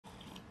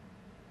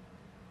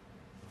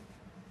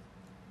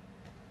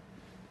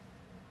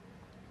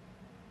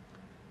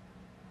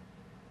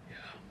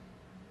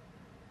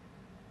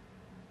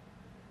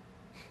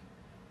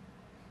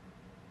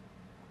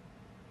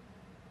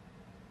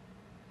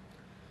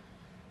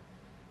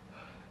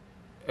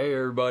Hey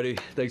everybody,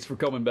 thanks for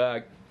coming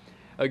back.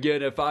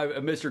 Again, if I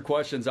missed your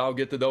questions, I'll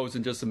get to those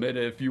in just a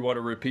minute if you want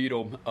to repeat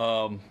them.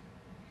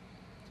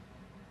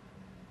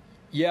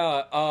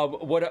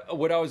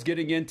 What I was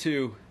getting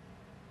into,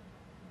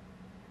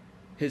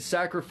 his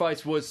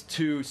sacrifice was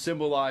to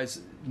symbolize,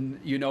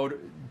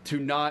 to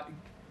not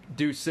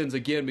do sins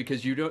again,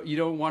 because you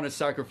don't want to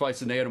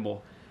sacrifice an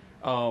animal.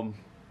 But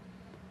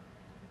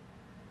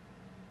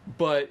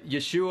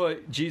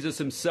Yeshua, Jesus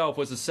himself,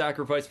 was a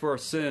sacrifice for our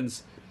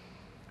sins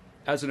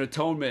as an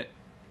atonement,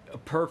 a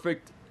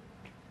perfect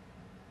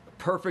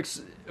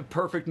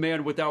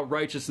man without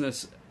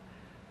righteousness.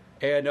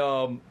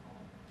 And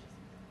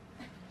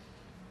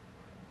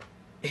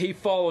he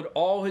followed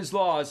all his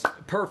laws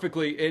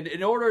perfectly. And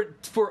in order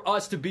for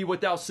us to be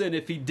without sin,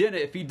 if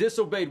he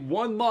disobeyed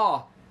one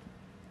law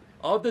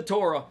of the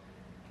Torah,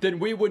 then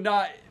we would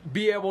not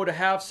be able to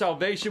have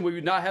salvation. We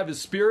would not have his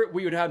spirit.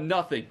 We would have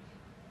nothing.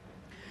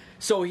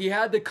 So he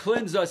had to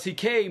cleanse us. He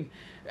came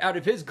out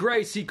of his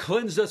grace. He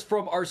cleansed us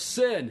from our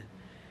sin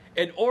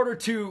in order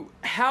to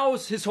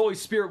house his Holy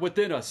Spirit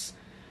within us.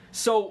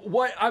 So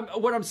what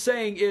I'm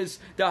saying is,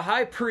 the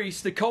high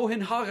priest, the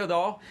Kohen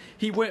Hagadol,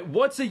 he went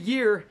once a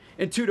year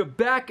into the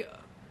back,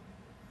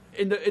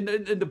 in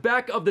the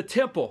back of the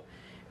temple,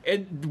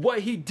 and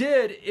what he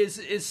did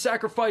is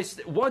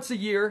sacrificed once a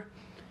year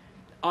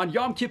on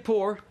Yom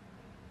Kippur,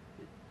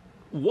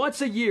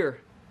 once a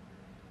year,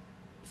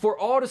 for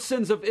all the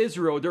sins of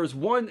Israel. There's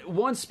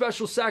one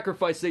special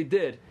sacrifice they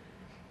did,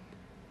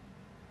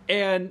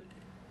 and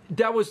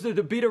that was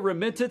to be the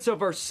remittance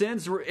of our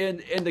sins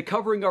and the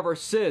covering of our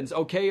sins,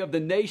 okay, of the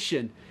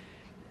nation,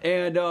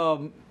 and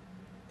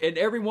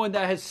everyone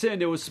that has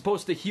sinned. It was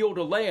supposed to heal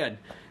the land,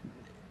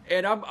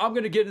 and I'm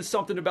going to get into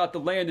something about the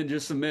land in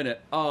just a minute.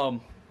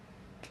 I'll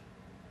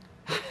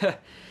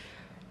get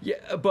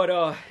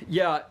into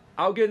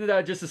that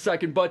in just a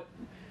second. But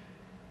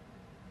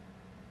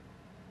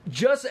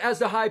just as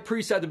the high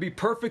priest had to be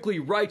perfectly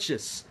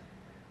righteous,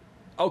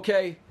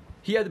 okay,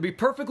 he had to be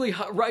perfectly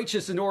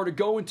righteous in order to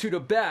go into the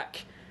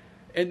back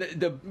and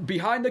the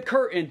behind the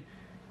curtain.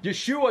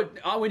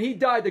 Yeshua, when he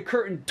died, the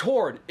curtain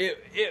tore.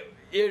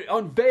 It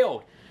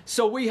unveiled.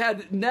 So we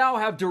now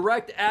have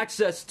direct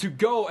access to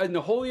go in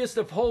the holiest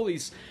of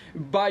holies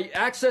by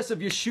access of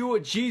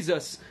Yeshua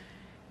Jesus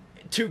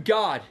to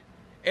God.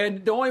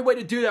 And the only way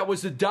to do that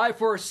was to die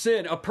for our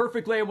sin, a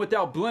perfect lamb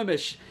without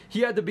blemish.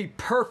 He had to be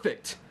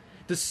perfect,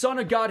 the Son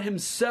of God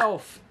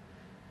himself.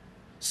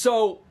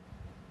 So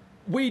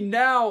we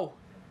now,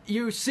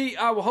 you see,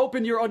 I'm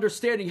hoping you're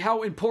understanding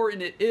how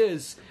important it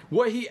is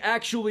what he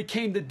actually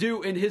came to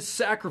do in his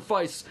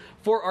sacrifice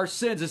for our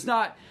sins. It's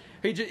not,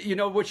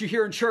 what you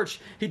hear in church,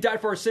 he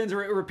died for our sins, or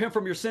repent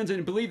from your sins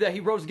and believe that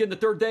he rose again the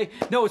third day.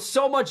 No, it's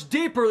so much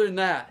deeper than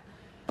that.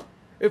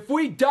 If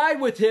we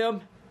died with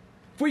him,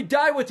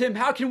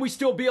 how can we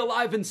still be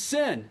alive in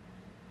sin?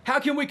 How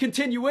can we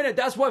continue in it?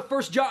 That's what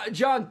 1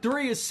 John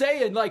 3 is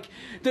saying. Like,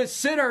 the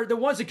sinner, the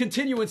ones that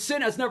continue in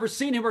sin, has never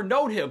seen him or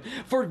known him.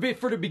 For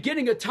the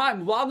beginning of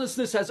time,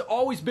 lawlessness has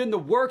always been the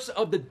works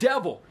of the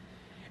devil.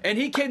 And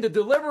he came to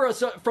deliver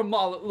us from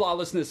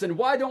lawlessness. And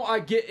why don't I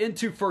get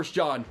into 1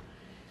 John?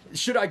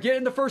 Should I get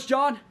into 1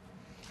 John?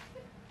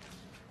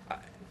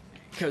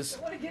 Because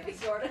I want to get me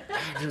started.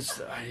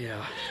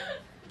 Yeah.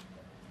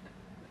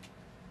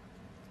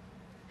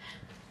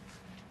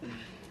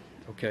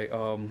 Okay,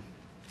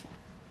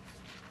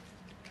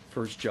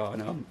 1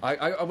 John.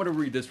 I want to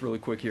read this really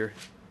quick here.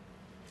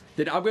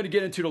 Then I'm going to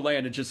get into the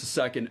land in just a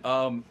second,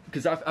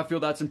 because I feel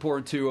that's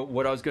important to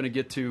what I was going to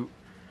get to.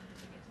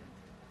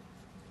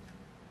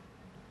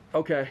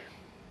 Okay.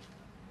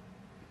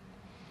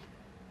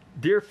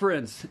 Dear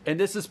friends, and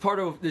this is part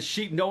of the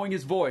sheep knowing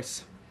his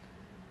voice.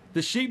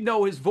 The sheep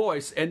know his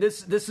voice, and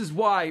this is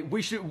why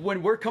we should,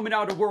 when we're coming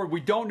out of the world, we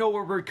don't know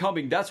where we're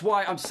coming. That's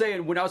why I'm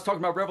saying, when I was talking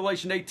about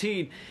Revelation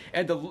 18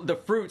 and the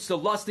fruits, the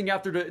lusting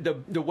after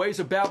the ways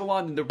of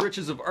Babylon and the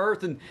riches of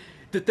earth, and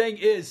the thing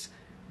is,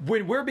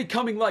 when we're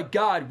becoming like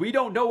God, we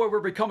don't know where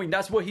we're becoming.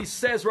 That's what he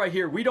says right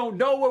here. We don't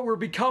know where we're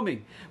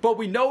becoming, but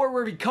we know where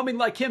we're becoming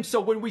like him.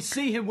 So when we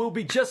see him, we'll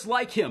be just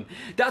like him.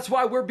 That's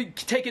why we're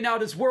taking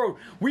out his world.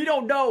 We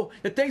don't know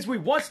the things we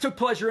once took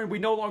pleasure in, we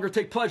no longer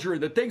take pleasure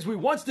in. The things we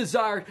once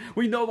desired,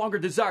 we no longer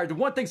desire. The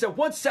one things that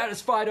once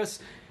satisfied us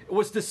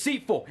was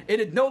deceitful, and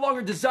it no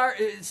longer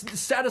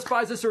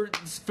satisfies us or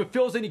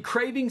fulfills any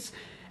cravings,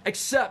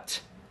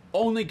 except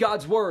only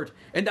God's word.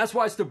 And that's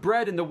why it's the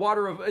bread and the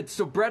water it's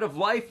the bread of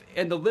life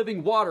and the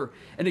living water,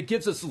 and it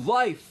gives us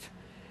life.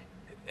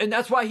 And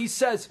that's why he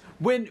says,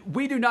 when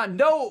we do not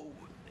know,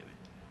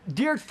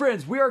 dear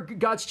friends, we are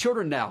God's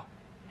children now,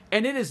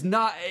 and it has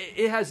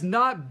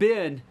not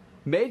been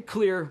made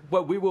clear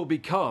what we will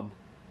become.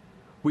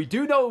 We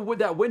do know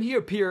that when he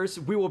appears,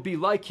 we will be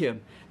like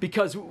him,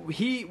 because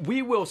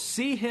we will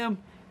see him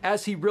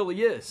as he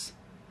really is.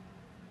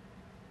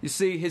 You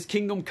see, his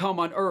kingdom come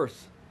on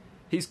earth.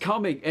 He's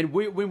coming, and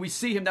when we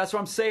see him, that's what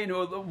I'm saying.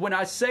 When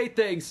I say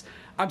things,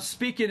 I'm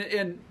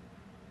speaking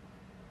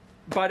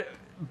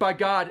by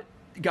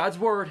God's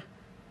word.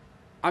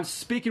 I'm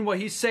speaking what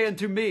he's saying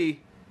to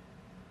me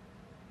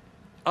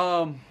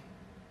that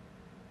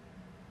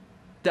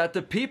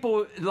a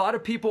lot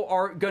of people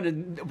aren't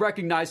going to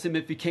recognize him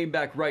if he came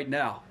back right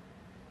now.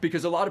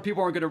 Because a lot of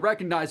people aren't going to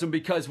recognize him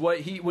because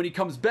when he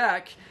comes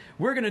back,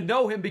 we're going to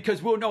know him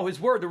because we'll know his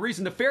word. The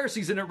reason the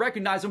Pharisees didn't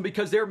recognize him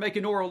because they're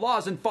making oral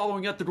laws and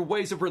following after the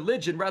ways of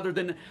religion rather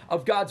than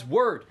of God's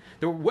word.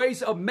 The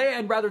ways of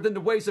man rather than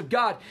the ways of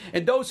God.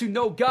 And those who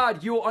know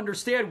God, you'll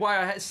understand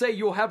why I say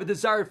you'll have a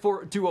desire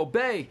to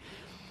obey.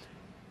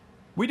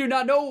 We do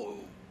know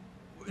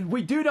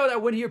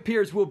that when he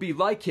appears, we'll be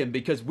like him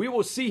because we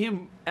will see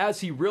him as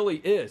he really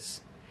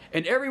is.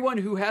 And everyone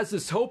who has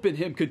this hope in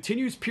him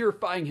continues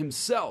purifying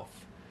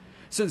himself.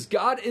 Since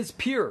God is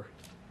pure,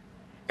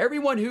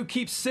 everyone who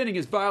keeps sinning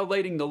is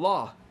violating the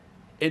law.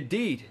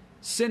 Indeed,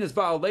 sin is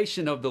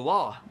violation of the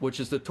law, which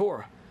is the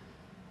Torah.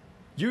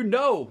 You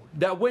know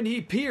that when he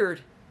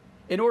appeared,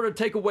 in order to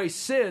take away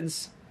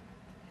sins,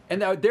 and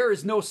that there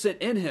is no sin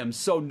in him,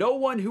 so no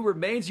one who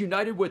remains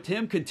united with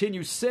him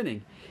continues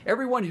sinning.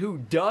 Everyone who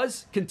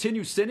does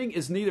continue sinning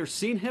is neither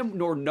seen him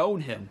nor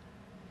known him.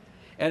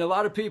 And a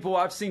lot of people,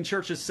 I've seen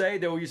churches say,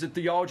 they'll use a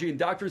theology and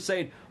doctrine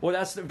saying, well,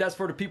 that's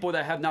for the people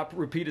that have not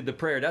repeated the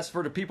prayer. That's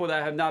for the people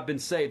that have not been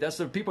saved. That's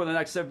for the people that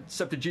have not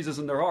accepted Jesus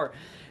in their heart.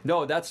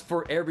 No, that's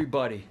for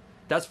everybody.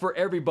 That's for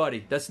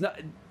everybody. This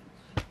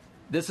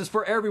is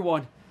for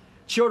everyone.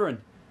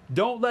 Children,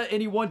 don't let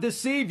anyone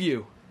deceive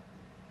you.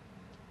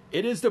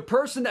 It is the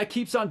person that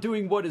keeps on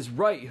doing what is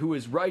right who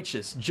is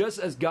righteous, just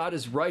as God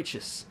is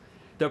righteous.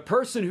 The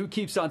person who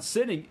keeps on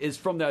sinning is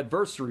from the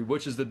adversary,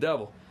 which is the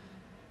devil.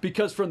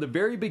 Because from the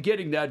very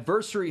beginning, the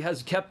adversary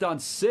has kept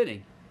on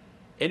sinning.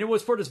 And it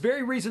was for this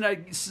very reason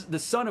that the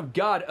Son of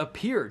God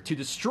appeared, to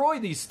destroy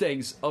these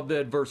things of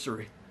the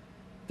adversary,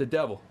 the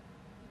devil.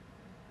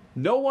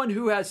 No one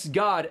who has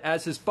God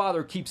as his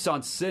father keeps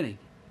on sinning.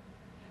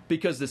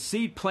 Because the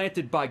seed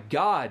planted by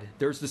God,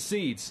 there's the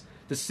seeds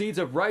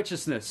of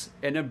righteousness.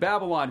 And in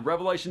Babylon,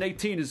 Revelation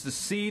 18 is the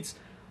seeds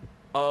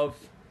of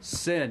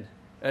sin,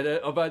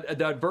 of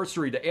the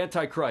adversary, the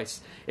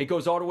Antichrist. It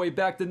goes all the way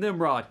back to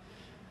Nimrod.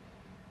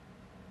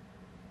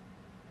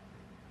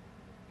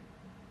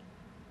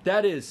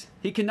 That is,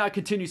 he cannot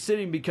continue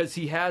sinning because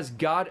he has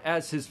God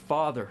as his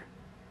father.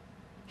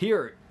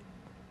 Here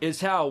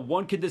is how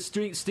one can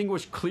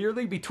distinguish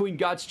clearly between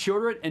God's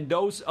children and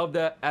those of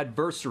the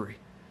adversary.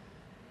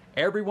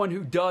 Everyone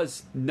who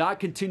does not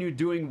continue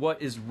doing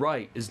what is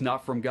right is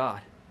not from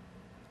God.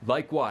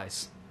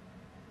 Likewise,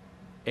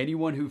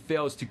 anyone who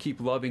fails to keep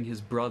loving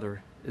his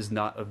brother is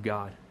not of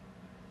God.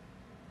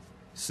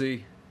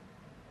 See?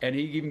 And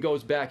he even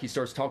goes back, he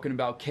starts talking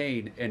about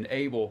Cain and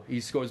Abel. He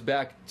goes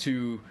back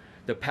to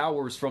the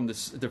powers from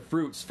the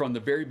fruits from the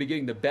very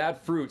beginning, the bad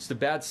fruits, the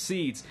bad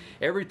seeds.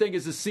 Everything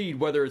is a seed,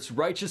 whether it's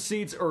righteous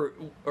seeds or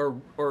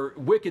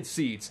wicked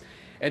seeds.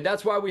 And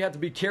that's why we have to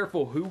be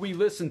careful who we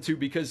listen to,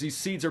 because these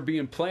seeds are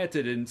being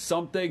planted and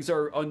some things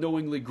are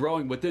unknowingly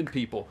growing within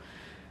people.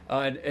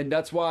 And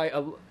that's why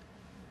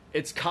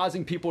it's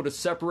causing people to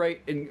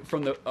separate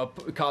from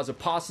cause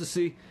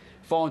apostasy,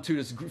 fall into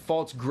this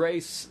false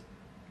grace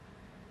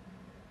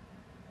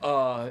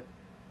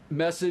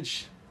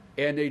message.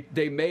 And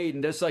they made,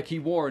 and just like he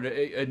warned,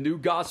 a new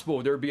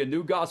gospel. There'll be a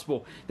new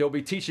gospel. They'll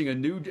be teaching a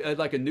new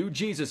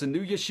Jesus, a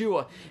new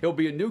Yeshua. It'll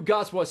be a new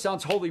gospel. It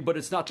sounds holy, but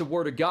it's not the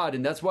word of God.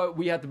 And that's what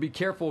we have to be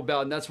careful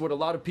about. And that's what a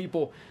lot of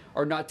people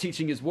are not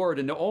teaching his word.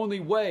 And the only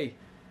way,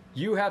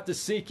 you have to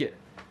seek it.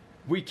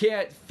 We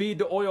can't feed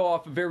the oil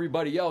off of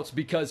everybody else,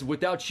 because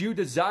without you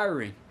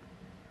desiring,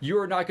 you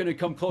are not going to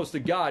come close to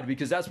God.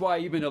 Because that's why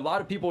even a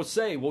lot of people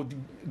say, well,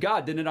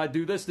 God, didn't I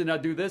do this? Didn't I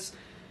do this?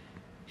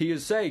 He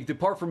is saying,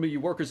 depart from me, you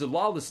workers of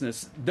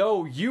lawlessness.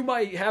 Though you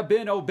might have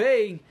been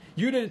obeying,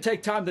 you didn't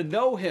take time to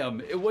know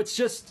him.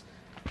 It's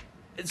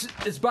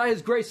by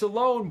his grace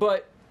alone,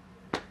 but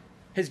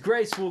his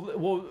grace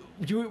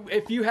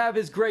if you have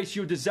his grace,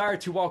 you'll desire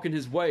to walk in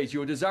his ways.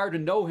 You'll desire to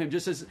know him,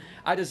 just as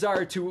I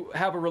desire to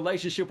have a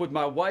relationship with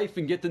my wife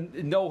and get to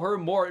know her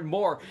more and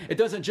more. It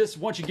doesn't just,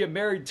 once you get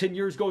married, 10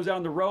 years goes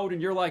down the road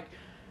and you're like,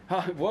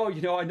 well,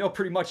 I know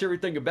pretty much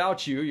everything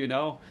about you,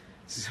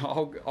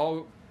 So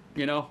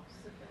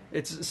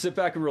it's sit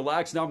back and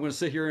relax. Now I'm going to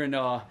sit here and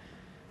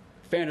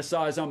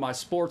fantasize on my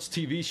sports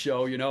TV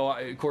show.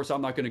 Of course,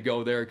 I'm not going to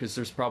go there because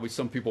there's probably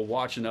some people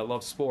watching that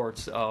love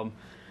sports. You're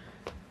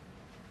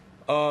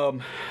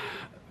going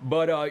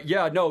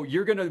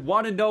to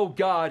want to know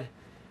God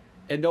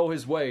and know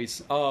his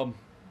ways. But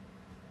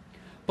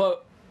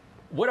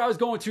what I was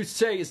going to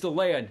say is the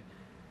land.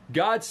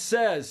 God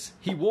says,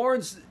 he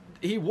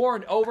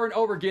warned over and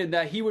over again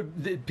that they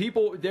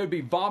would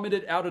be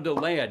vomited out of the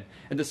land.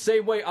 In the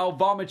same way, I'll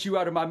vomit you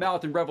out of my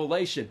mouth in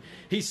Revelation.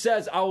 He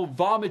says, I will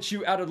vomit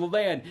you out of the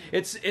land.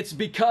 It's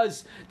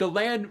because the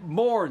land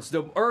mourns,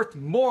 the earth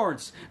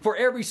mourns. For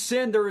every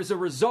sin, there is a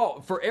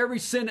result. For every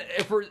sin,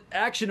 for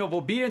action of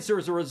obedience, there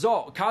is a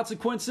result.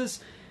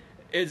 Consequences,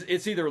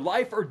 it's either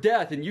life or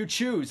death, and you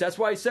choose. That's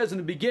why he says in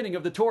the beginning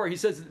of the Torah, he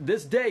says,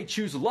 this day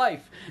choose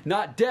life,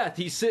 not death.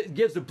 He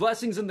gives the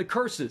blessings and the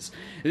curses.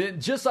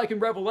 And just like in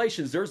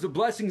Revelations, there's the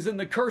blessings and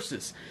the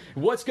curses.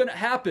 What's going to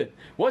happen?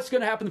 What's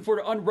going to happen for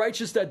the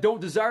unrighteous that don't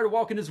desire to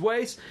walk in his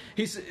ways?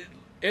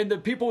 And the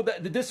people,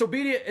 the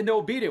disobedient and the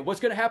obedient, what's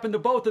going to happen to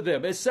both of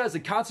them? It says the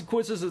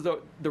consequences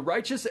of the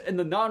righteous and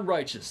the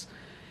non-righteous.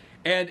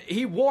 And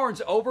he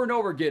warns over and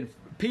over again,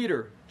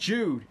 Peter,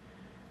 Jude,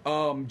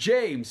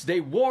 James,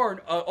 they warn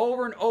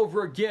over and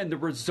over again the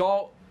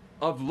result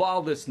of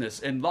lawlessness,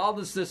 and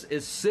lawlessness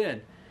is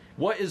sin.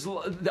 What is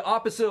the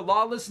opposite of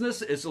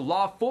lawlessness? Is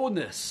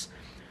lawfulness.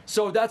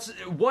 So that's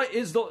what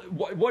is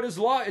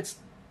law?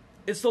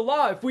 It's the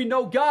law. If we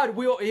know God,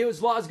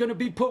 His law is going to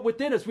be put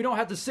within us. We don't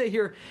have to sit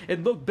here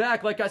and look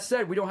back. Like I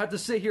said, we don't have to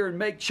sit here and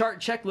make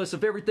checklists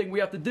of everything we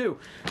have to do.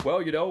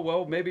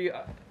 Well, maybe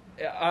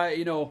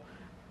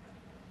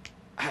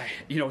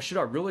should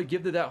I really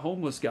give to that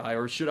homeless guy,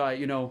 or should I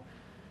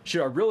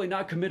really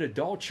not commit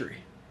adultery?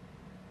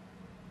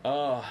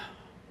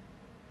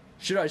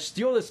 Should I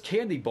steal this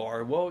candy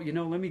bar? Well,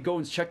 let me go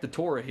and check the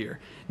Torah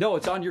here. No,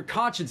 it's on your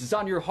conscience. It's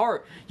on your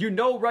heart. You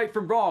know right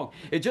from wrong.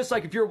 It's just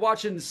like if you're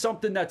watching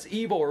something that's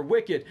evil or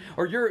wicked,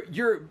 or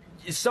you're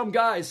some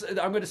guys,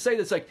 I'm going to say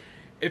this, like,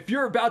 if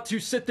you're about to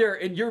sit there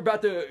and you're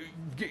about to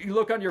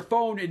look on your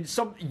phone and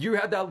you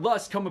have that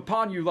lust come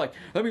upon you, like,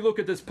 let me look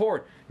at this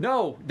porn.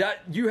 No,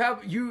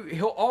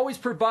 he'll always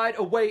provide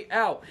a way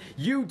out.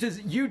 You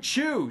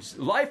choose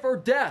life or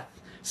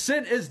death.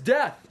 Sin is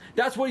death.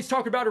 That's what he's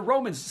talking about in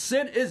Romans.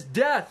 Sin is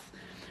death.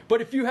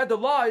 But if you have the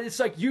law, it's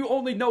like you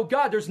only know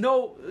God. There's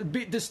no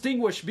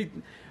distinguish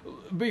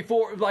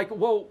before, like,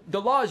 well,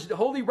 the law is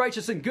holy,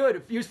 righteous, and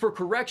good, used for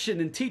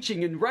correction and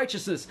teaching and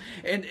righteousness.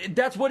 And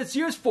that's what it's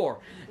used for.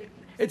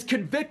 It's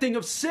convicting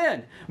of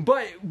sin.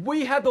 But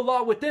we have the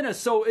law within us,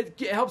 so it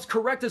helps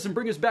correct us and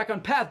bring us back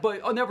on path.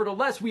 But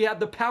nevertheless, we have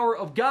the power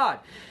of God.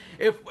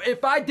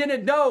 If I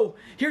didn't know,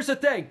 here's the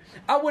thing,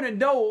 I wouldn't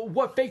know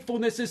what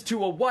faithfulness is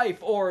to a wife,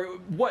 or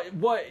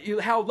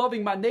how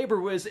loving my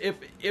neighbor was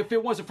if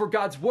it wasn't for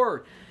God's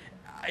word.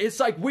 It's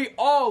like we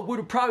all would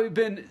have probably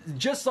been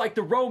just like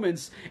the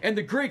Romans and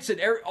the Greeks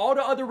and all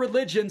the other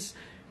religions,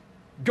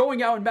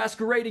 going out and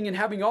masquerading and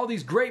having all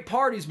these great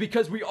parties,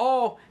 because we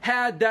all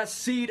had that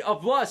seed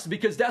of lust,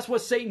 because that's what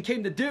Satan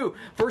came to do.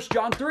 1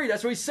 John 3,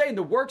 that's what he's saying.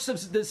 The works of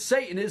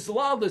Satan is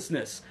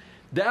lawlessness.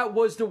 That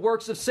was the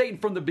works of Satan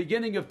from the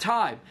beginning of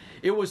time.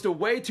 It was the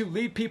way to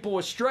lead people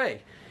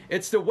astray.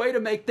 It's the way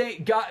to make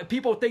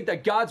people think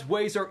that God's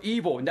ways are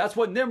evil. And that's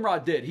what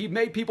Nimrod did. He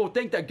made people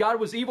think that God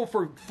was evil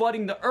for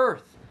flooding the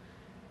earth.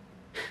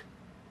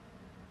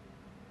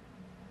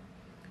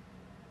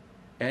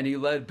 And he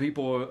led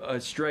people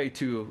astray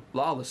to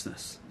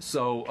lawlessness.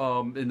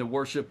 So, in the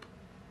worship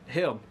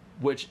him,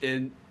 which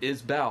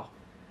is Baal.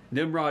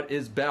 Nimrod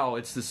is Baal.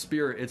 It's the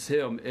spirit. It's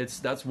him.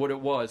 That's what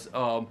it was.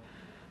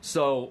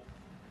 So,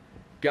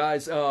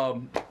 guys,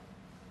 what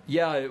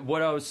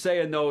I was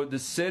saying though,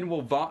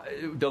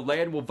 the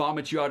land will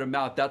vomit you out of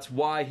mouth. That's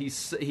why he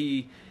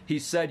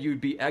said you'd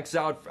be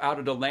exiled out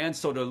of the land,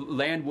 so the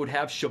land would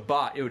have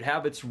Shabbat. It would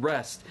have its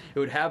rest. It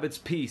would have its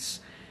peace.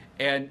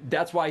 And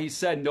that's why he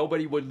said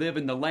nobody would live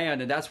in the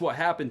land. And that's what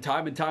happened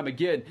time and time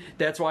again.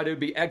 That's why they would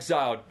be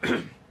exiled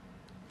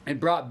and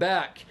brought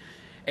back.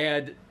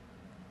 And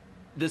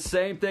the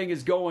same thing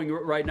is going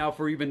right now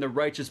for even the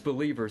righteous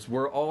believers.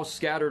 We're all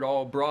scattered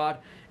all abroad.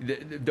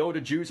 Though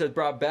the Jews have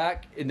brought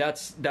back, and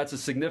that's a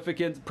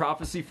significant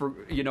prophecy for,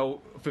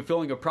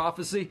 fulfilling a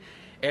prophecy.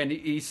 And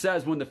he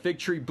says when the fig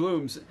tree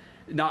blooms,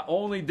 not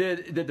only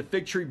did the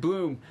fig tree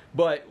bloom,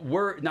 but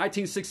we're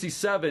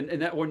 1967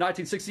 or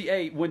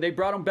 1968, when they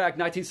brought them back,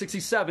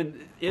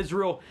 1967,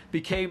 Israel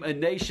became a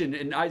nation.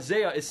 In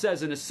Isaiah, it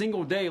says in a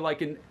single day,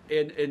 like in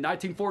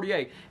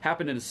 1948,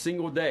 happened in a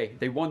single day.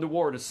 They won the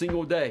war in a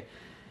single day.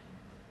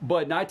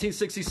 But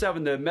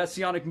 1967, the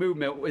Messianic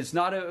movement is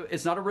not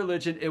a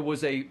religion. It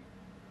was a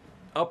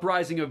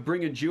uprising of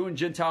bringing Jew and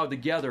Gentile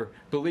together,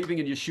 believing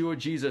in Yeshua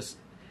Jesus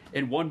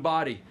in one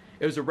body.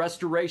 It was a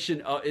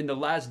restoration in the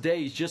last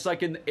days, just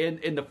like in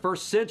the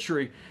first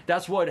century.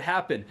 That's what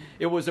happened.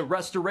 It was a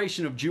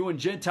restoration of Jew and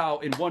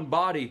Gentile in one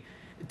body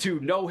to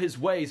know his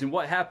ways. And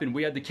what happened?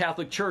 We had the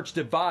Catholic Church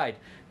divide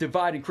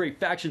and create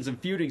factions and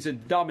feudings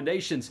and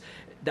dominations.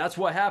 That's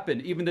what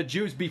happened. Even the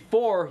Jews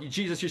before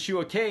Jesus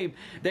Yeshua came,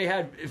 they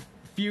had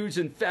feuds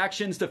and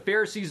factions. The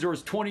Pharisees, there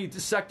was 20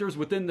 sectors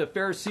within the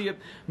Pharisee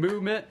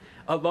movement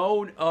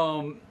alone.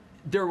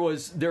 There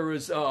was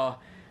the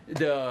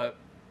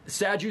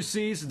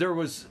Sadducees.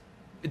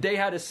 They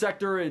had a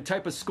sector and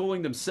type of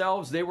schooling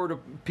themselves. They were the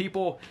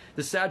people.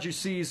 The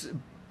Sadducees,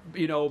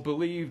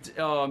 believed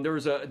there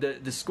was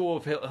the school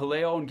of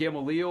Hillel and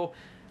Gamaliel,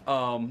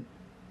 and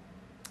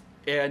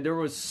there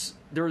was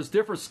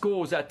different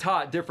schools that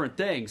taught different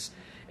things.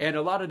 And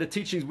a lot of the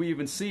teachings we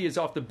even see is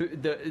off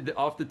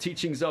the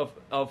teachings of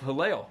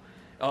Hillel,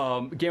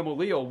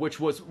 Gamaliel, which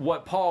was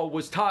what Paul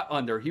was taught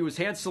under. He was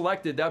hand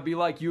selected. That'd be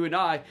like you and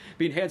I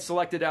being hand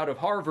selected out of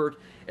Harvard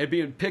and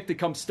being picked to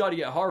come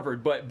study at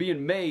Harvard, but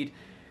being made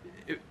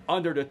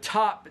under the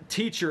top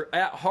teacher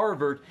at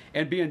Harvard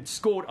and being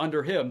schooled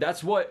under him.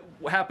 That's what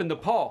happened to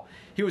Paul.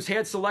 He was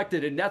hand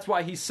selected, and that's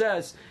why he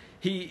says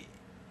he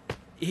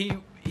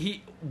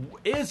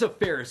is a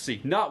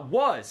Pharisee, not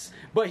was,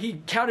 but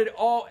he counted it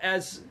all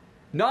as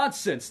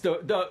nonsense.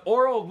 The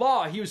oral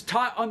law, he was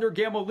taught under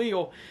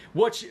Gamaliel,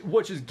 which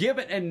is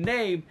given a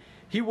name.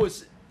 He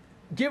was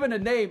given a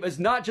name as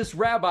not just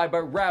rabbi,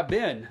 but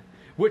rabbin,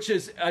 which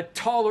is a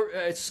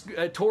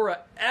Torah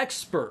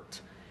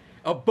expert.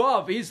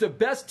 Above, he's the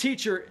best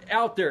teacher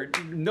out there.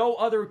 No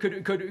other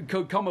could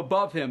come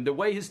above him, the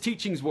way his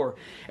teachings were.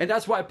 And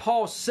that's why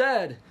Paul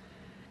said,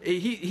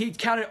 he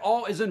counted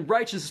all as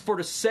unrighteousness for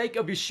the sake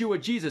of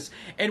Yeshua Jesus.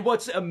 And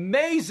what's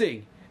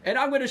amazing, and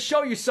I'm going to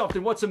show you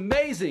something, what's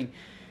amazing,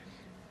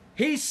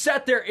 he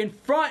sat there in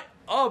front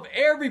of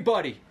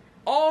everybody,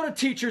 all the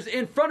teachers,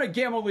 in front of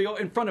Gamaliel,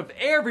 in front of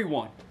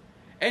everyone.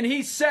 And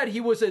he said he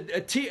was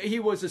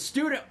a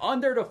student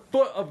under the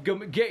foot of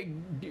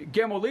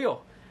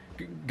Gamaliel.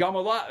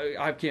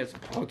 I can't.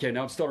 Okay,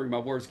 now I'm stuttering my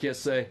words.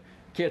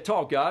 Can't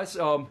talk, guys.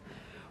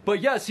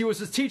 But yes, he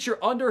was a teacher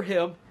under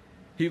him.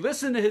 He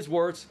listened to his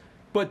words.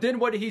 But then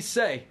what did he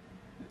say?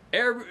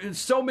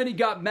 So many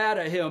got mad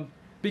at him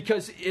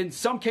because, and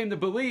some came to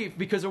believe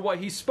because of what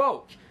he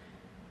spoke.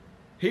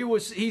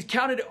 He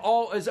counted it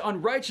all as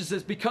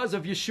unrighteousness because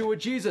of Yeshua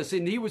Jesus,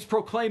 and he was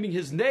proclaiming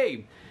his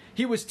name.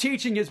 He was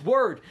teaching his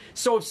word.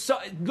 So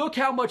look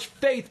how much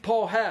faith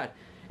Paul had.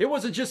 It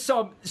wasn't just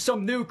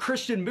some new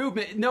Christian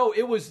movement. No,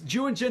 it was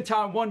Jew and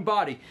Gentile in one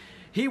body.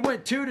 He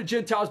went to the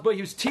Gentiles, but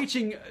he was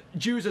teaching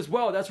Jews as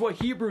well. That's what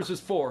Hebrews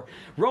was for.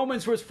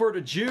 Romans was for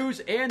the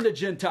Jews and the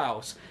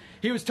Gentiles.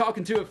 He was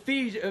talking to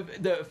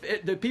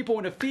the people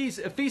in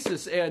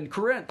Ephesus and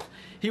Corinth.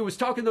 He was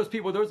talking to those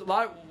people. There was a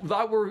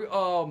lot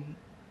were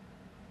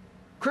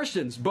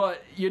Christians,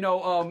 but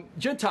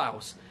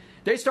Gentiles.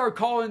 They started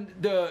calling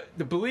the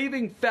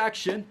believing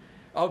faction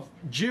of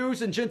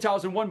Jews and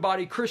Gentiles in one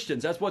body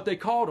Christians. That's what they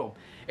called them.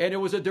 And it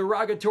was a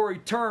derogatory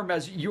term,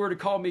 as you were to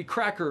call me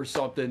cracker or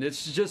something.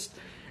 It's just,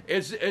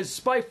 it's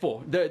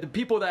spiteful. The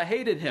people that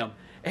hated him,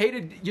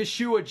 hated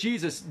Yeshua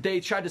Jesus, they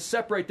tried to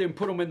separate them and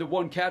put them into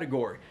one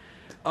category.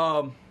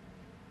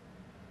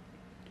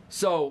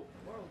 So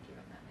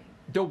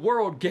the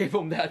world gave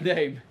them that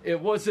name. It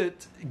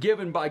wasn't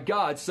given by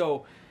God.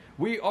 So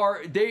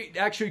they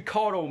actually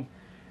called them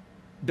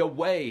the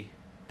way.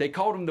 They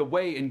called him the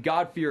way and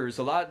God-fearers.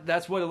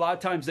 That's what a lot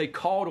of times they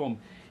called him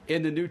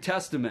in the New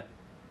Testament.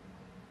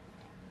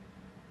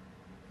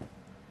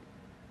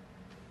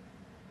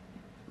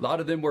 A lot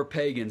of them were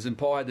pagans, and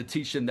Paul had to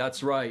teach them,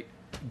 that's right.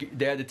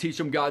 They had to teach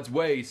them God's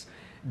ways.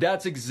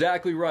 That's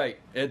exactly right.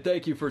 And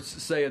thank you for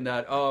saying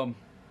that.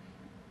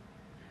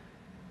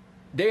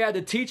 They had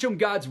to teach them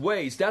God's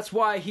ways. That's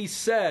why he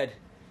said,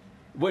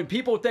 when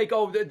people think,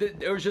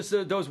 there was just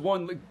those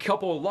one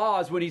couple of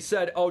laws, when he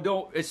said,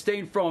 don't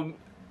abstain from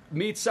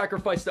meat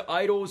sacrificed to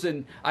idols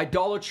and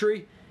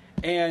idolatry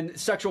and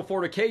sexual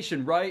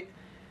fornication, right?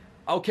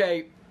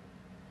 Okay,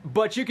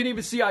 but you can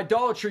even see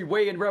idolatry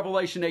way in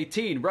Revelation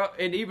 18,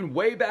 and even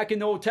way back in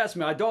the Old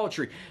Testament,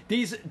 idolatry.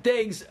 These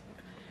things,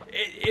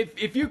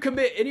 if you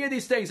commit any of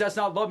these things, that's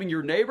not loving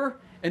your neighbor,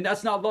 and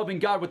that's not loving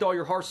God with all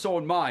your heart, soul,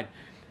 and mind.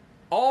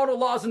 All the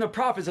laws and the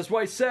prophets, that's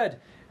why I said,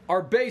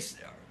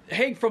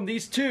 hang from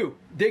these two.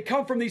 They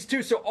come from these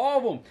two, so all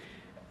of them.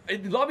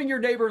 Loving your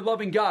neighbor and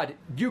loving God,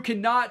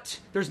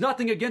 there's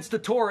nothing against the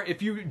Torah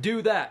if you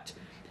do that.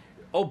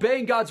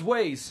 Obeying God's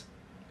ways,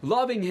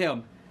 loving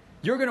him,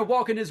 you're going to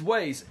walk in his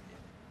ways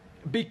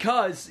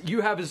because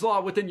you have his law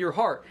within your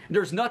heart.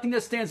 There's nothing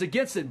that stands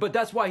against it, but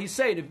that's why he's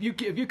saying if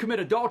you commit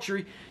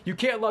adultery, you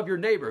can't love your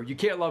neighbor, you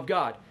can't love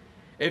God.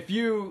 If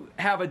you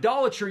have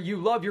idolatry, you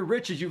love your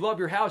riches, you love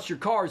your house, your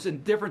cars,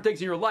 and different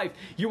things in your life.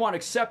 You want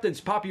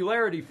acceptance,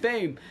 popularity,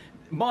 fame,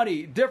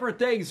 money, different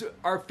things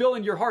are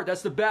filling your heart.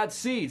 That's the bad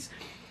seeds.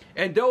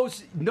 And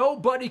those,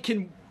 nobody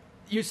can,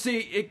 you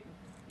see,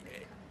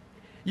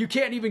 you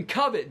can't even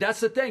covet. That's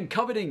the thing,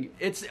 coveting.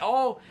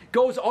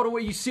 Goes all the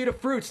way, you see the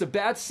fruits, the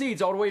bad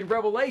seeds, all the way in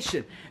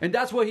Revelation. And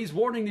that's what he's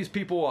warning these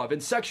people of.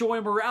 And sexual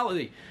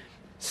immorality,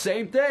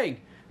 same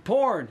thing.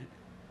 Porn,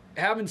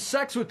 having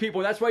sex with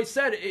people. That's why he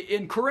said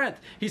in Corinth,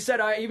 he said,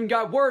 I even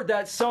got word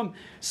that some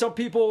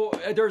people,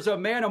 there's a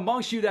man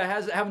amongst you that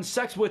has having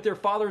sex with their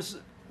father's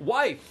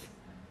wife.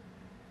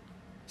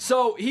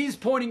 So he's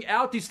pointing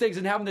out these things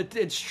and having to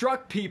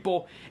instruct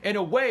people in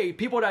a way,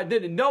 people that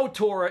didn't know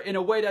Torah, in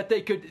a way that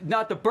they could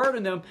not to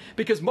burden them,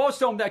 because most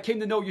of them that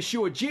came to know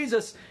Yeshua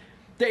Jesus,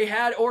 they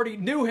had already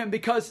knew him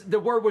because the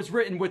word was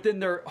written within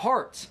their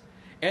hearts.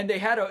 And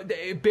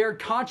they bared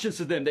conscience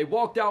of them. They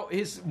walked out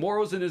his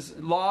morals and his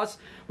laws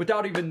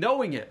without even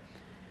knowing it.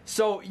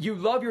 So you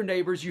love your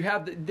neighbors, you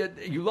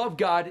love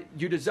God,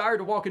 you desire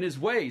to walk in his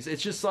ways.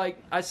 It's just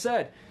like I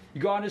said, you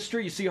go on the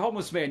street, you see a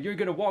homeless man, you're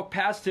going to walk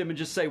past him and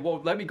just say,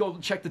 well, let me go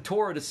check the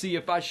Torah to see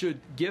if I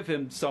should give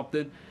him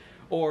something.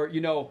 Or,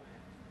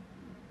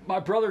 my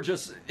brother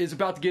just is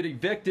about to get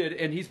evicted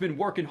and he's been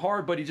working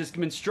hard, but he's just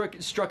been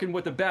struck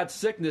with a bad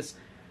sickness.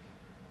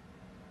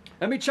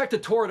 Let me check the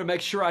Torah to make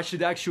sure I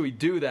should actually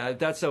do that, if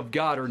that's of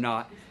God or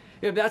not.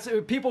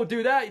 If people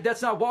do that,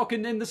 that's not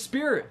walking in the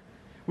Spirit.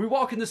 We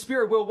walk in the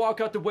Spirit, we'll walk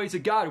out the ways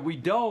of God. If we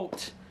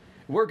don't,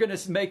 we're going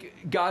to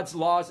make God's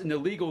laws into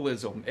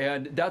legalism.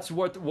 And that's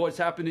what's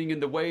happening in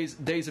the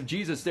days of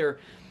Jesus. They're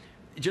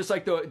just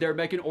like they're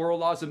making oral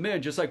laws of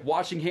men, just like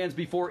washing hands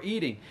before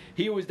eating.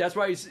 That's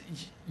why he's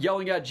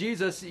yelling at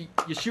Jesus,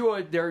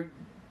 Yeshua. They're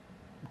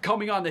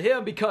coming on to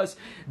him because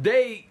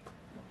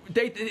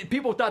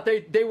people thought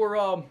they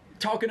were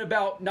talking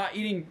about not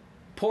eating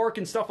pork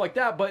and stuff like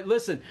that. But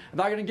listen, I'm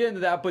not going to get into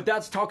that, but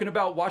that's talking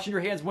about washing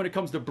your hands when it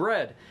comes to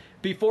bread,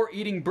 before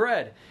eating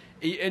bread.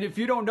 And if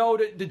you don't know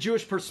the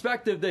Jewish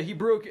perspective, the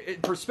Hebrew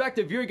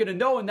perspective, you're going to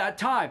know in that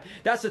time.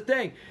 That's the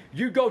thing.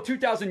 You go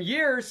 2,000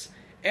 years,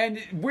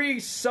 and we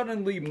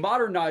suddenly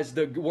modernize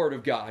the Word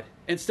of God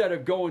instead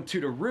of going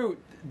to the root,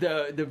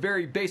 the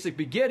very basic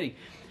beginning.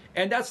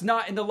 And that's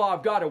not in the law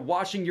of God, of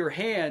washing your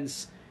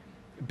hands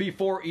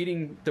before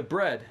eating the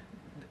bread.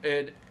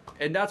 And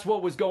that's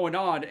what was going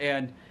on.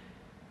 And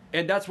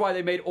that's why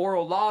they made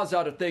oral laws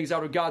out of things,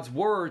 out of God's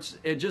words.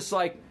 And just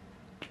like,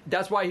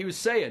 that's why he was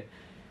saying,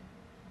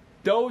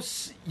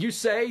 those you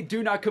say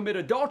do not commit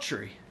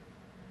adultery.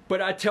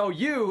 But I tell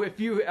you, if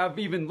you have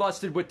even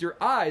lusted with your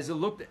eyes and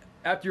looked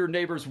after your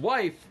neighbor's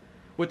wife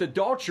with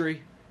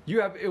adultery,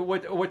 you have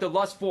with a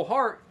lustful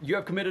heart, you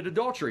have committed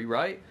adultery,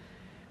 right?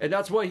 And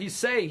that's what he's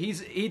saying.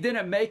 He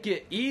didn't make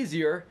it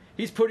easier.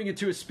 He's putting it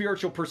to a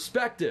spiritual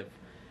perspective.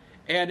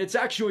 And it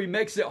actually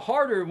makes it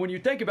harder when you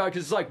think about it,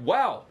 because it's like,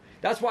 wow.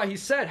 That's why he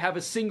said, have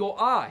a single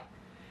eye.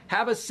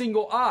 Have a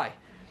single eye.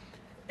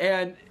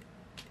 And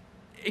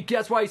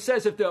that's why he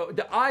says, if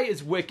the eye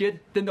is wicked,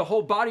 then the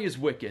whole body is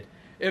wicked.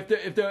 If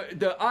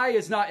the eye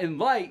is not in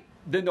light,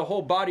 then the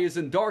whole body is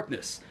in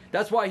darkness.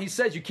 That's why he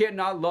says you can't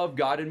not love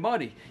God and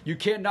money. You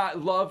can't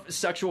not love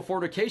sexual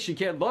fornication. You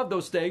can't love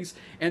those things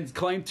and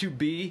claim to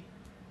be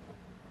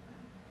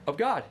of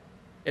God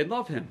and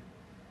love him.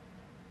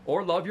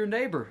 Or love your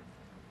neighbor.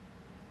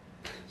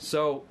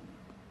 So,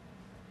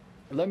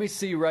 let me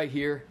see right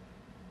here.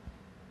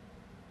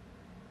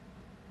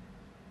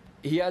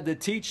 He had to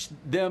teach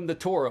them the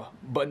Torah,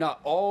 but not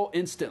all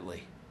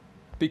instantly.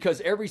 Because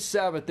every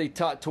Sabbath they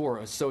taught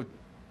Torah. So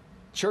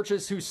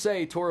churches who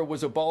say Torah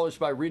was abolished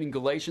by reading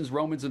Galatians,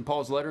 Romans, and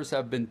Paul's letters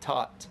have been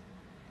taught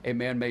a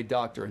man-made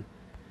doctrine.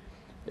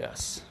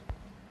 Yes.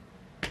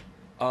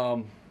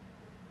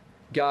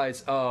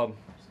 Guys,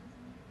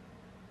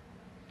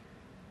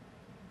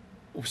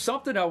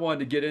 something I wanted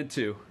to get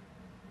into.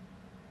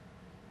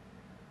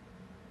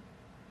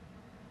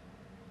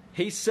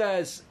 He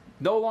says,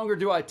 no longer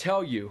do I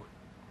tell you,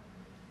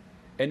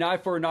 an eye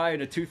for an eye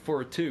and a tooth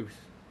for a tooth.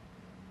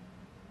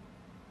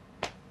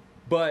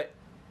 But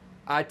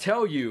I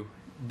tell you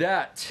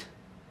that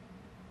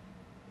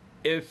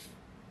if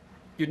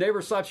your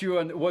neighbor slaps you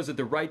on, was it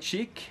the right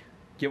cheek?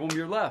 Give him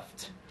your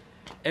left.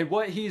 And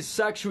what he's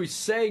actually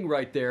saying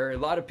right there, a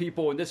lot of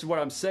people, and this is what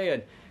I'm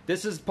saying,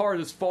 this is part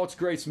of this false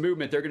grace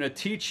movement. They're going to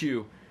teach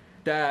you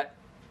that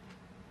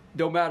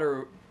no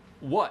matter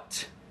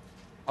what,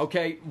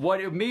 okay,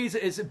 what it means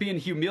is being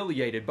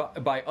humiliated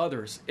by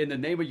others in the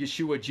name of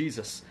Yeshua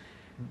Jesus.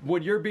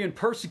 When you're being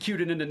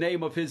persecuted in the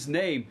name of his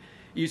name,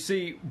 you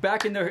see,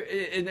 back in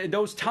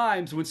those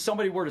times when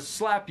somebody were to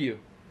slap you,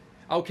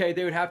 okay,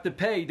 they would have to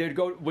pay.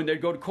 When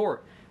they'd go to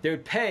court, they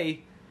would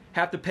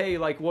have to pay,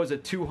 like, was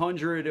it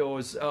 200? It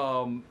was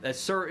a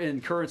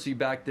certain currency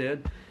back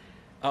then.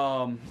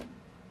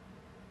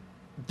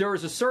 There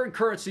was a certain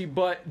currency,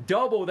 but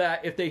double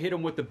that if they hit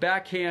them with the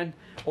backhand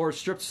or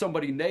stripped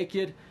somebody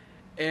naked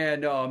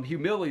and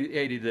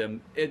humiliated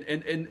them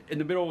in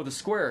the middle of the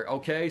square.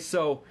 Okay,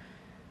 so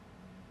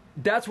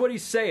that's what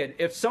he's saying.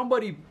 If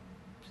somebody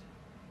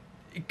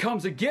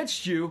comes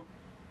against you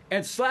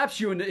and slaps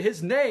you in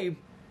his name,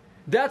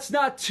 that's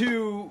not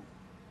we're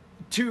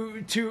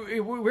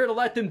to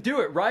let them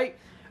do it, right?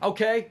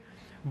 Okay,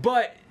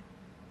 but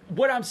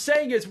what I'm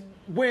saying is,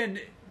 when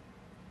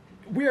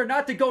we are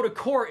not to go to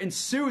court and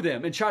sue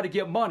them and try to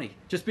get money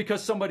just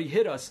because somebody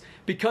hit us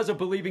because of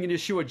believing in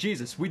Yeshua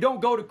Jesus. We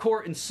don't go to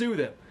court and sue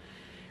them.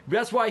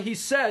 That's why he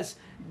says,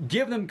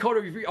 give them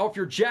coat off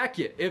your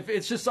jacket. If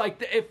it's just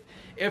like,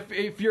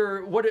 if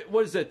you're, what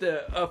is it?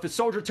 If a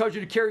soldier tells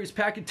you to carry his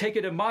pack and take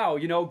it a mile,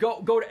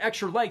 go to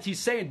extra length. He's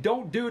saying,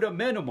 don't do the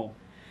minimum.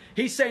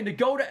 He's saying to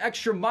go to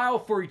extra mile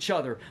for each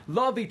other,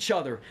 love each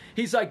other.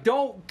 He's like,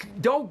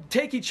 don't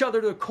take each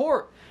other to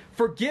court.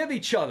 Forgive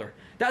each other.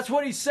 That's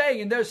what he's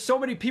saying. And there's so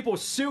many people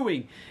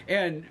suing,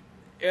 and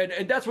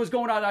that's what's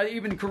going on.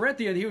 Even in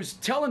Corinthians, he was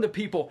telling the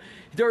people,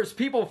 there's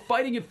people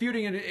fighting and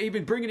feuding and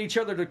even bringing each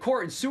other to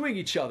court and suing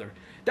each other.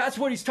 That's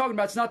what he's talking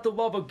about. It's not the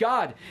love of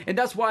God. And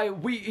that's why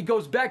it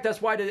goes back.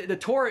 That's why the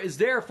Torah is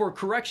there for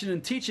correction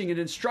and teaching and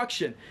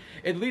instruction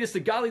and lead us to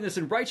godliness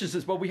and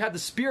righteousness. But we have the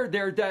Spirit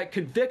there that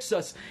convicts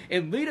us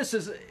and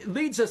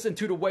leads us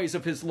into the ways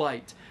of his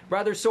light.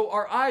 Rather, so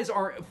our eyes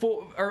aren't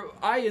full, our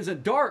eye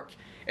isn't dark.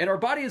 And our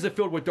body isn't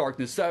filled with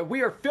darkness.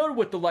 We are filled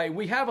with the light.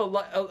 We have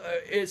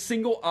a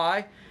single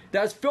eye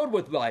that is filled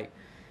with light.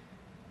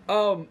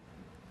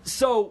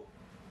 So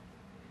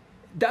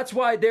That's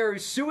why they're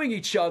suing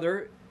each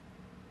other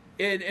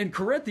in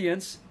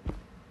Corinthians,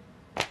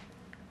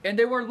 and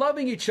they weren't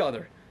loving each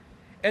other.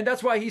 And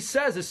that's why he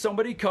says, if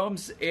somebody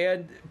comes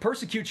and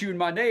persecutes you in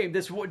my name,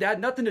 this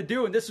had nothing to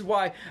do, and this is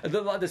why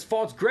this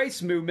false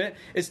grace movement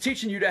is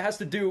teaching you that has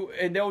to do,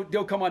 and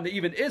they'll come on to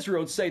even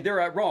Israel and say they're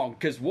at wrong,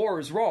 because war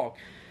is wrong.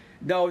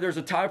 No, there's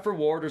a time for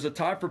war, there's a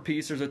time for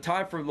peace, there's a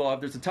time for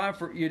love, there's a time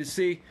for you to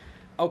see,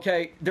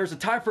 okay, there's a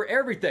time for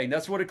everything.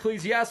 That's what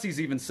Ecclesiastes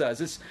even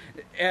says.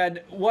 And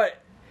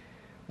what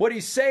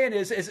he's saying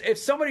is if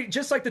somebody,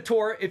 just like the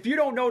Torah, if you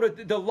don't know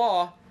the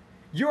law,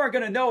 you aren't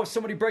going to know if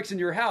somebody breaks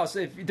into your house.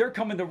 If they're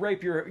coming to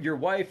rape your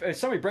wife, if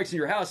somebody breaks into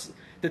your house,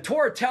 the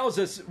Torah tells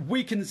us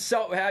we can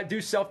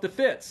do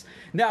self-defense.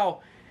 Now,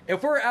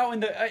 if we're out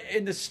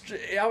in the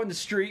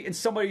street and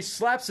somebody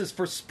slaps us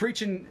for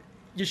preaching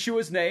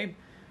Yeshua's name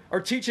or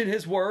teaching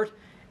His word,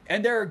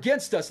 and they're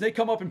against us, and they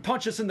come up and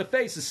punch us in the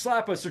face and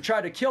slap us or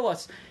try to kill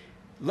us,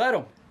 let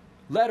them.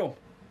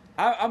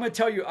 I'm going to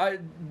tell you, I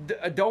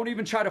don't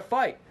even try to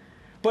fight.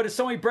 But if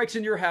somebody breaks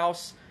in your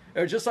house,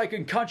 or just like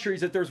in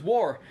countries that there's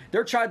war,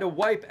 they're trying to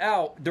wipe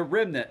out the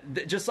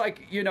remnant, just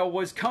like,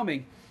 was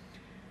coming.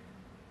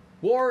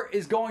 War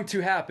is going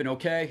to happen,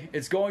 okay?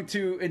 It's going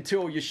to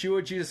until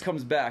Yeshua, Jesus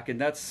comes back,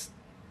 and that's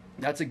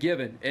a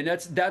given. And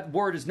that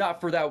word is not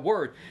for that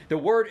word. The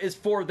word is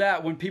for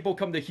that when people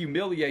come to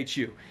humiliate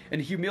you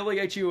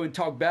and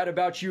talk bad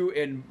about you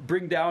and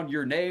bring down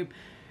your name.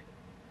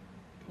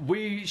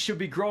 We should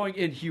be growing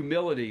in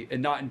humility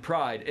and not in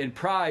pride. And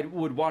pride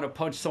would want to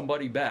punch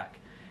somebody back.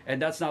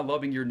 And that's not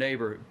loving your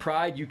neighbor.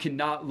 Pride, you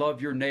cannot love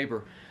your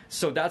neighbor.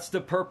 So that's the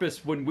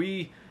purpose. When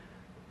we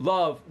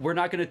love, we're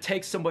not going to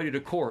take somebody to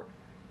court.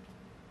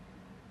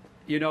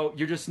 You're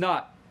just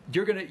not.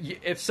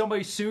 If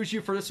somebody sues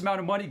you for this amount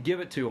of money, give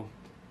it to them.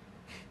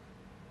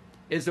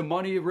 Is the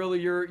money really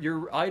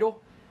your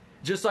idol?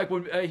 Just like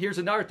here's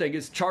another thing,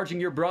 is charging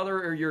your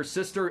brother or your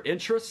sister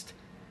interest.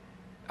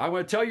 I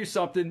want to tell you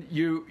something,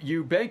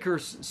 you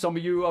bankers, some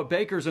of you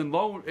bankers and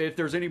loan, if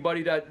there's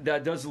anybody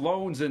that does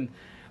loans and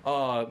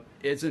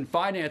it's in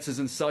finances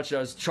and such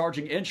as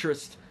charging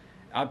interest,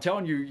 I'm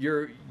telling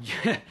you,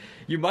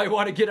 you might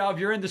want to get out of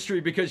your industry,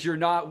 because you're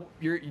not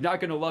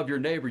going to love your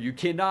neighbor. You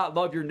cannot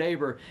love your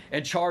neighbor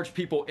and charge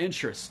people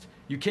interest.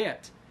 You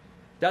can't.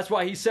 That's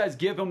why he says,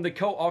 give him the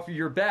coat off of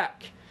your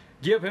back.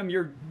 Give him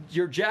your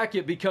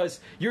jacket, because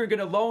you're going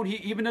to loan.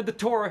 Even in the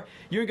Torah,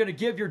 you're going to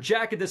give your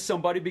jacket to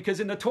somebody, because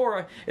in the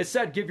Torah it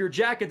said give your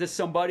jacket to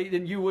somebody.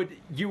 Then you would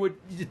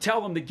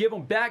tell them to give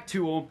them back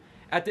to them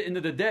at the end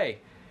of the day.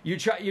 You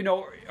try,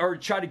 or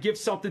try to give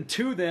something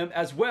to them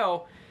as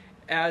well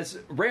as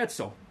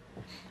ransom.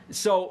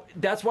 So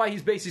that's why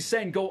he's basically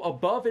saying go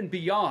above and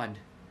beyond.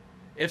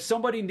 If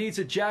somebody needs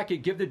a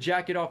jacket, give the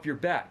jacket off your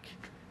back.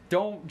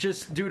 Don't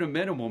just do the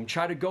minimum.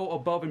 Try to go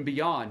above and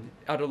beyond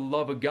out of the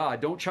love of God.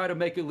 Don't try to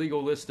make it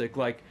legalistic.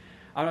 Like,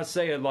 I'm not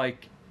saying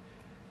like,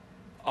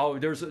 oh,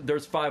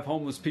 there's 5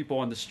 homeless people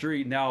on the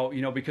street now,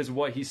 because of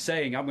what he's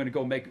saying, I'm going to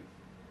go make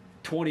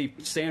 20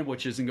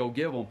 sandwiches and go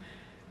give them.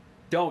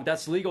 Don't.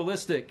 That's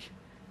legalistic.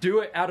 Do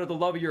it out of the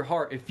love of your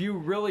heart. If you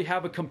really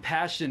have a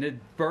compassion and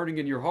burning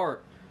in your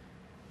heart,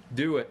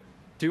 do it.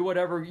 Do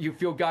whatever you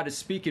feel God is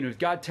speaking. If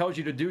God tells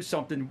you to do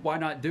something, why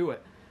not do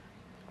it?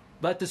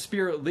 Let the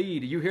Spirit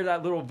lead. You hear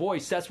that little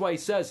voice. That's why he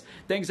says,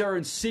 things that are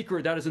in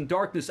secret, that is in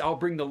darkness, I'll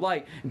bring the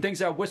light. And things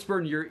that I whisper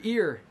in your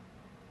ear,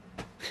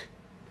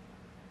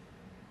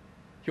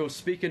 he'll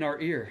speak in our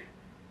ear.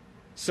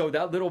 So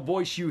that little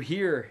voice you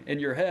hear in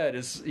your head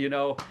is,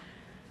 you're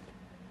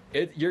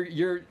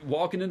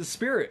walking in the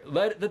Spirit.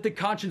 Let the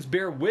conscience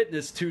bear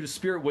witness to the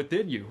Spirit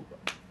within you.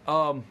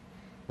 Let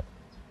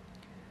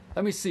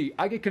me see.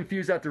 I get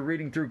confused after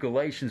reading through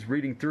Galatians.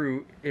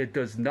 It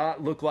does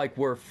not look like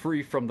we're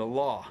free from the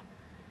law.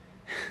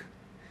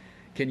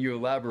 Can you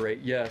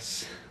elaborate?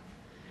 Yes.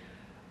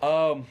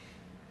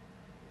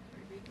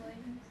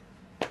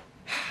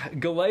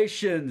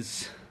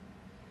 Galatians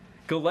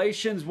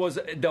was,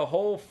 the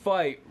whole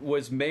fight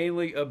was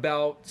mainly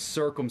about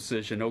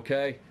circumcision,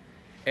 okay?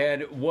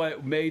 And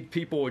what made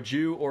people a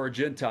Jew or a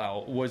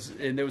Gentile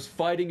and there was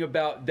fighting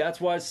about,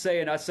 that's why I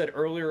said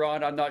earlier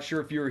on, I'm not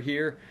sure if you were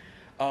here,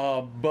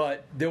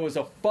 but there was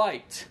a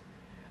fight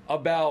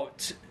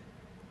about,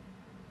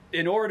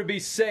 in order to be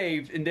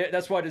saved, and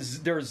that's why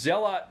there are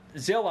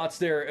zealots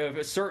there of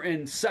a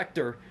certain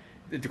sector.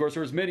 Of course,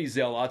 there's many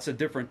zealots of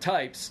different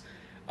types,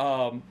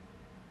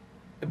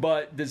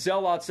 but the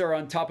zealots that are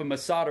on top of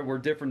Masada were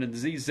different than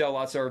these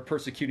zealots that are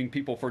persecuting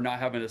people for not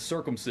having a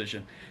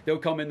circumcision. They'll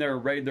come in there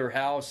and raid their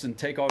house and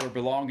take all their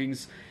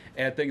belongings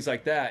and things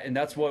like that, and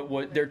that's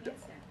what they're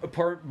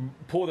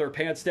pull their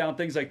pants down,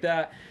 things like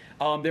that.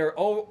 They're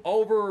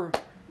overturning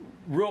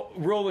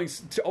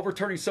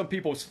some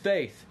people's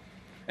faith.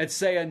 And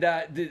saying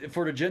that,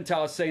 for the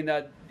Gentiles, saying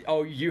that,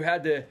 oh, you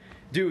had to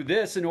do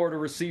this in order to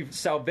receive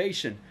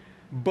salvation.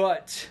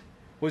 But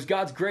was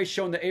God's grace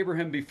shown to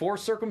Abraham before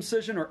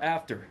circumcision or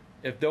after?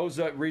 If those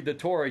that read the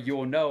Torah, you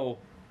will know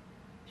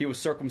he was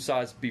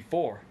circumcised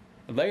before.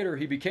 Later,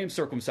 he became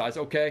circumcised.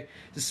 Okay,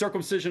 is it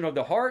circumcision of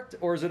the heart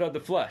or is it of the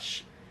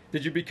flesh?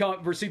 Did you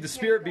receive the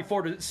Spirit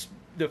before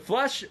the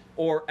flesh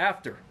or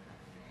after?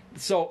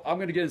 So I'm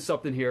going to get into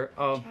something here.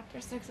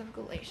 Chapter 6 of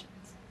Galatians.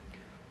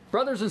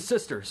 Brothers and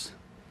sisters,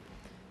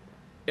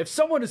 if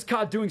someone is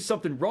caught doing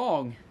something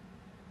wrong,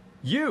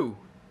 you,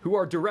 who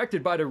are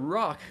directed by the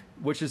Ruach,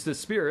 which is the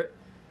Spirit,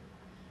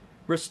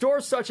 restore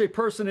such a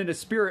person in a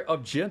spirit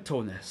of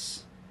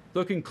gentleness,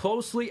 looking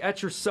closely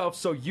at yourself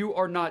so you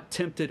are not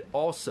tempted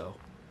also.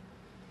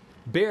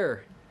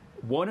 Bear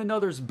one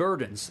another's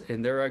burdens.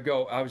 And there I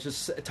go. I was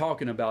just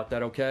talking about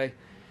that, okay?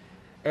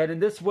 And in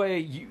this way,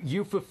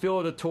 you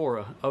fulfill the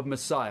Torah of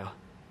Messiah.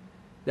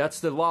 That's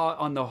the law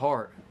on the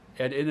heart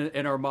and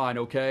in our mind,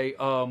 okay?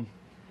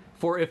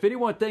 For if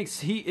anyone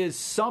thinks he is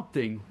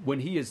something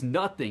when he is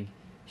nothing,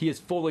 he is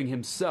fooling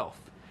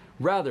himself.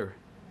 Rather,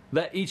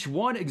 let each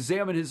one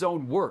examine his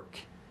own work.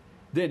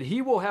 Then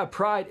he will have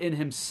pride in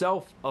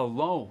himself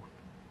alone,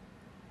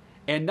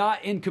 and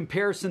not in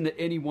comparison to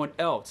anyone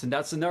else. And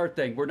that's another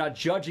thing. We're not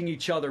judging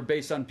each other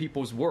based on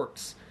people's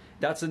works.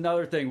 That's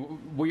another thing.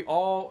 We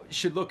all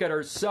should look at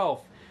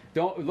ourselves.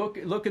 Don't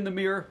look in the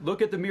mirror.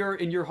 Look at the mirror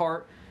in your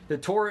heart. The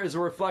Torah is a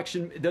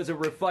reflection. Does it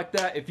reflect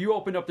that? If you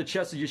open up the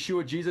chest of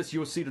Yeshua, Jesus,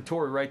 you'll see the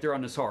Torah right there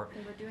on his heart.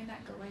 They were doing that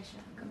in Galatia,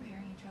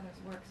 comparing each other's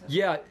works.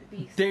 Yeah,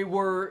 they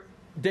were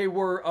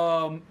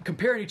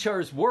comparing each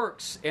other's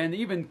works and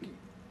even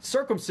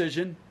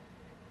circumcision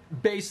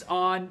based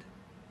on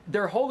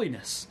their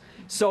holiness.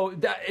 So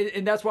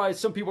that's why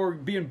some people are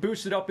being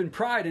boosted up in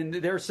pride, and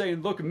they're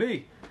saying, "Look at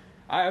me,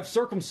 I have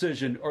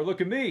circumcision," or "Look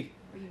at me."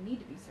 Or you need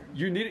to be circumcised.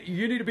 You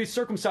need to be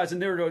circumcised,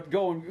 and they're to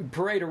go and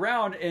parade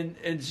around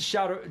and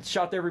shout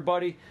to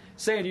everybody,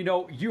 saying,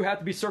 you have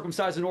to be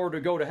circumcised in order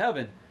to go to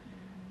heaven,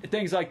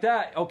 things like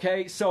that.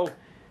 Okay, so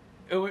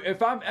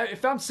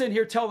if I'm sitting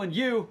here telling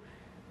you,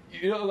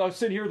 I'm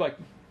sitting here like,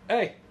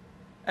 hey,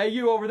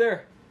 you over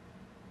there,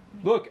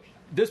 look,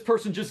 this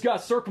person just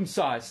got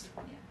circumcised.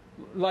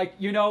 Like,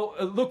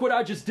 look what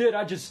I just did.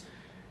 I just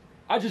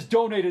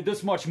donated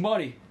this much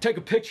money. Take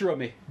a picture of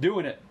me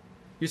doing it.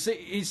 You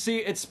see,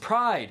 it's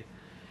pride.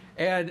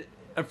 And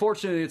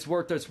unfortunately, it's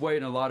worked its way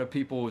in a lot of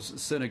people's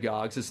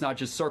synagogues. It's not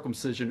just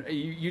circumcision.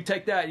 You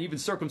take that, even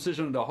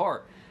circumcision of the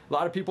heart. A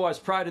lot of people has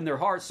pride in their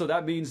heart, so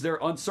that means they're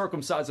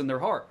uncircumcised in their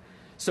heart.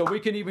 So we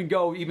can even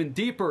go even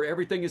deeper.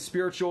 Everything is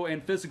spiritual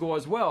and physical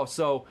as well.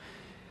 So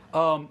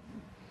now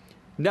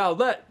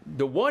let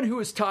the one who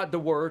is taught the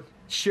word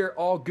share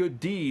all good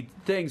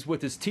things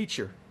with his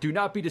teacher. Do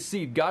not be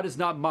deceived. God is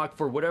not mocked,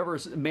 for whatever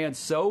man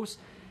sows,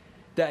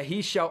 that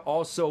he shall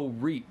also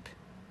reap.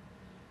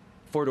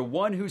 For the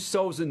one who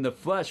sows in the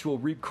flesh will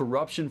reap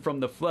corruption from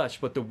the flesh,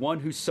 but the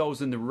one who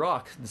sows in the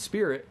Ruach, the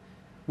Spirit,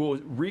 will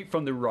reap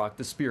from the Ruach,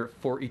 the Spirit,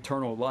 for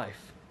eternal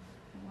life.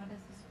 And what is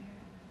the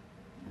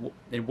Spirit?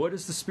 And what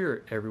is the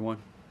Spirit, everyone?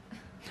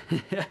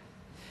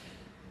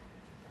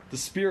 The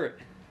Spirit.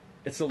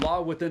 It's a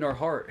law within our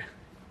heart.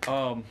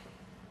 Can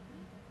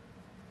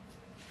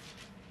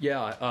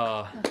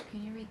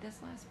you read this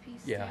last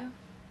piece too?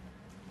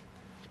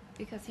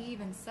 Because he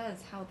even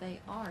says how they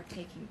are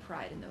taking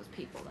pride in those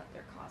people that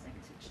they're causing to.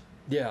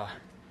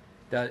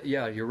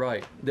 You're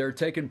right. They're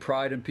taking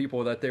pride in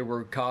people that they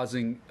were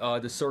causing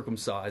to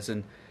circumcise,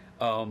 and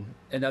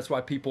that's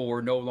why people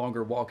were no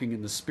longer walking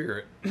in the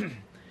Spirit.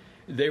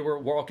 They were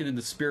walking in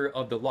the spirit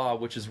of the law,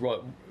 which is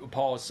what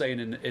Paul is saying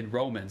in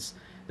Romans.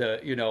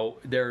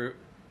 They're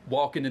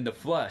walking in the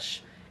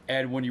flesh.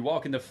 And when you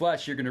walk in the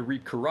flesh, you're going to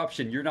reap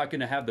corruption. You're not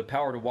going to have the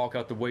power to walk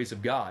out the ways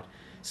of God.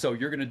 So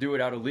you're going to do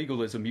it out of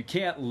legalism. You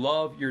can't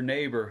love your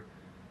neighbor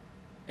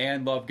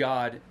and love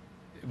God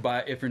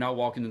if you're not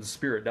walking in the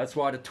Spirit. That's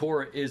why the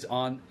Torah is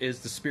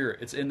the Spirit.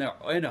 It's in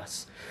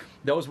us.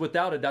 Those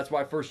without it, that's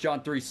why 1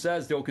 John 3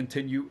 says they'll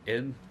continue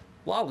in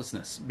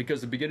lawlessness. Because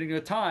the beginning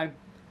of time,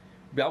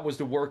 that was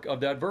the work of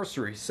the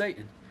adversary,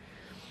 Satan.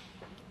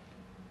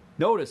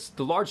 Notice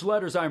the large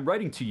letters I am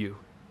writing to you.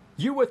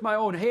 You with my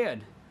own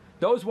hand.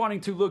 Those wanting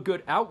to look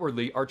good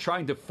outwardly are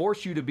trying to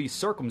force you to be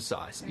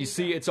circumcised. You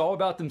see, it's all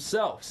about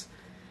themselves.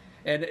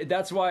 And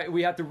that's why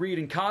we have to read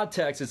in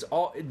context.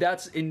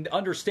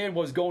 Understand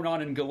what's going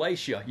on in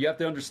Galatia. You have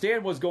to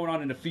understand what's going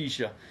on in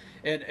Ephesus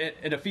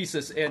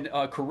and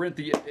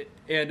Corinthia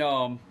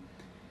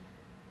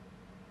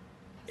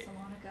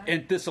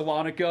and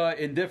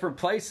Thessalonica, in different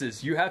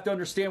places. You have to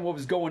understand what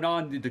was going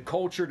on, the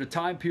culture, the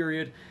time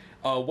period.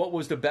 What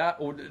was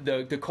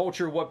the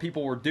culture, what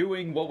people were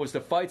doing, what was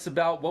the fights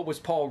about, what was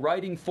Paul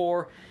writing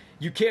for.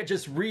 You can't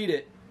just read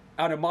it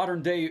out of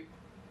modern day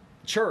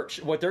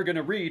church, what they're going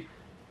to read,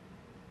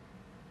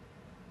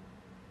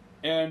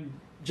 and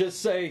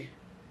just say,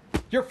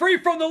 you're free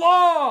from the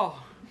law.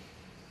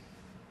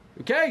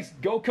 Okay,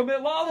 go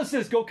commit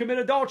lawlessness, go commit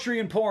adultery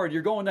and porn,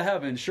 you're going to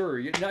heaven,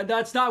 sure.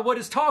 That's not what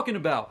it's talking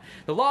about.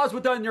 The law is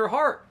within your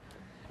heart.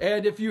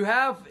 And if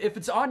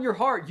it's on your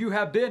heart, you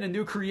have been a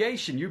new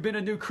creation. You've been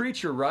a new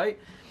creature, right?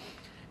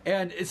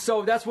 And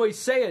so that's what he's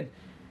saying.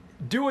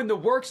 Doing the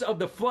works of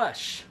the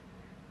flesh.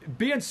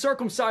 Being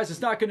circumcised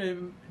is not going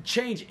to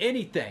change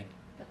anything.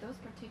 But those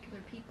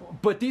particular people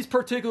But these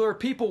particular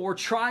people were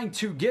trying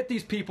to get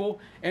these people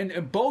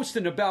and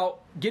boasting about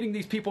getting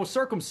these people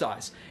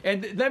circumcised.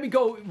 And let me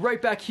go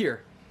right back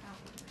here.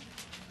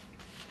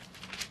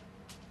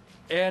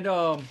 And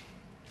of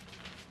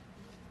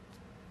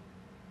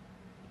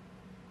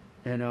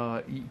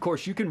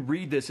course, you can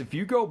read this. If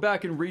you go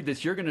back and read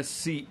this, you're going to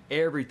see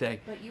everything.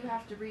 But you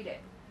have to read it.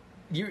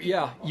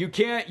 You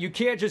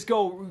can't just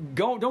go.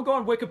 Don't go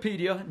on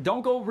Wikipedia.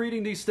 Don't go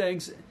reading these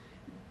things.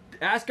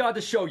 Ask God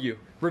to show you,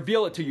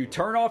 reveal it to you.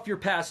 Turn off your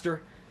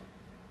pastor,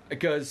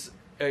 because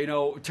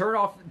turn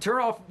off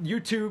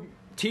YouTube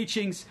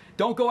teachings.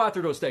 Don't go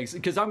after those things,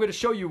 because I'm going to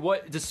show you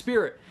what the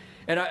Spirit.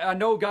 And I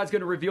know God's going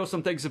to reveal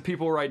some things to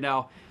people right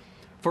now.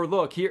 For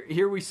look,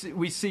 here we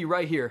see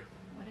right here.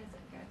 What is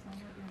it, guys? Tell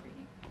me what you're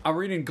reading. I'm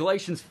reading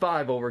Galatians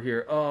 5 over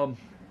here.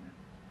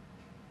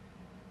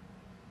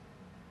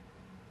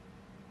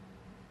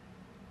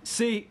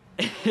 See,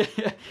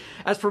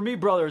 as for me,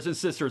 brothers and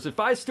sisters, if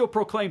I still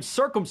proclaim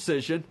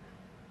circumcision,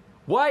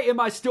 why am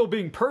I still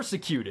being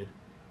persecuted?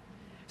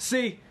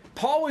 See,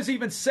 Paul was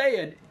even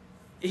saying,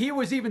 he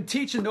was even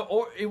teaching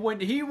when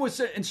he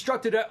was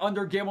instructed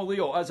under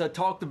Gamaliel, as I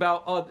talked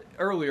about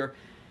earlier.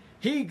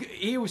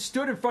 He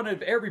stood in front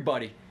of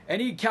everybody,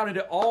 and he counted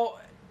it all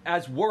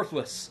as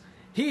worthless.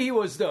 He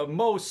was the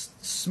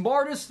most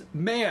smartest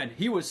man.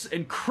 He was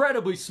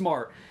incredibly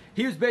smart.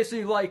 He was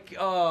basically like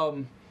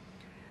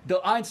the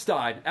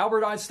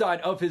Albert Einstein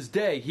of his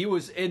day. He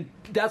was in.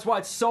 That's why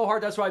it's so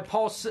hard. That's why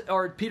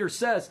Peter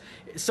says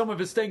some of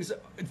his things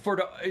for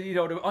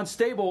the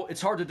unstable.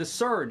 It's hard to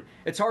discern.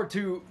 It's hard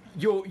to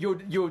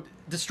you'll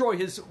destroy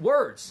his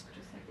words.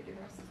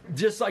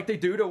 Just like they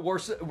do the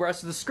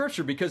rest of the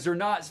Scripture, because they're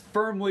not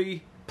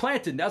firmly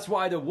planted. That's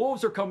why the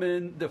wolves are coming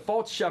in, the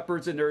false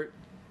shepherds, and they're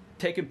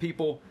taking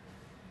people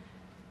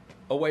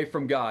away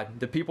from God.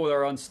 The people that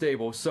are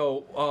unstable.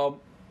 So.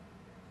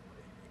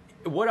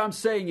 What I'm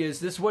saying is,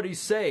 this is what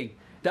he's saying.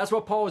 That's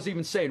what Paul is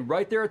even saying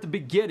right there at the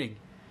beginning.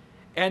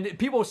 And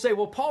people say,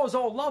 well, Paul is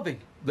all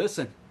loving.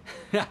 Listen.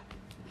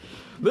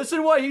 Listen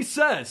to what he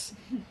says.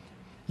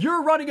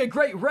 You're running a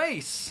great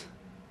race.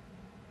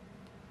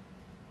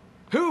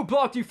 Who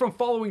blocked you from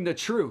following the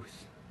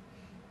truth?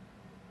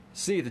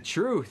 See, the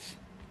truth.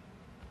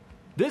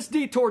 This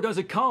detour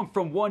doesn't come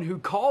from one who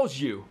calls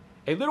you.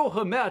 A little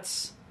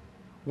chametz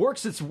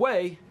works its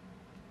way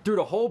through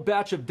the whole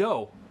batch of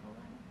dough.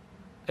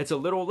 It's a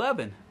little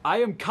leaven. I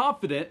am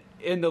confident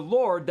in the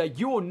Lord that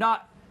you will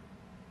not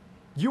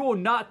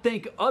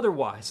think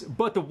otherwise.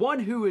 But the one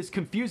who is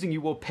confusing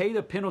you will pay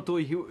the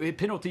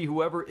penalty,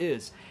 whoever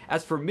is.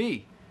 As for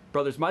me,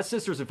 brothers, my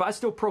sisters, if I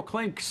still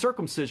proclaim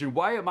circumcision,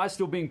 why am I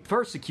still being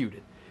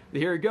persecuted?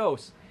 Here it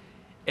goes.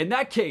 In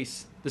that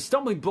case, the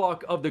stumbling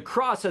block of the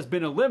cross has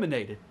been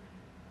eliminated.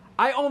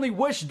 I only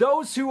wish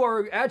those who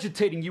are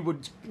agitating you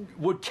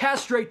would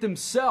castrate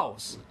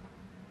themselves.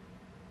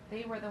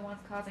 They were the ones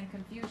causing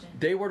confusion.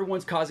 They were the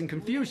ones causing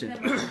confusion.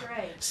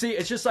 See,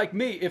 it's just like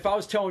me. If I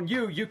was telling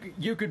you,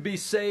 you could be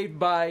saved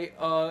by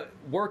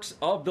works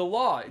of the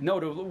law. No,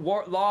 the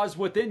law is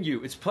within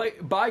you. It's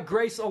by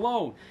grace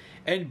alone.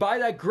 And by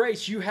that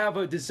grace, you have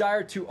a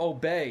desire to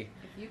obey.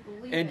 If you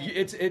believe and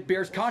it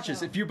bears conscience.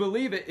 Show. If you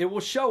believe it, it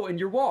will show in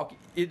your walk.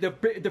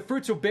 The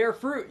fruits will bear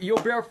fruit.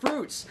 You'll bear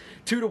fruits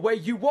to the way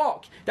you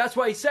walk. That's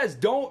why he says,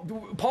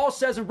 Paul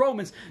says in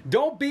Romans,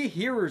 don't be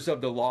hearers of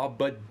the law,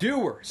 but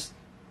doers.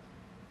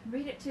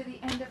 Read it to the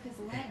end of his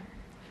letter.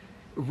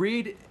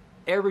 Read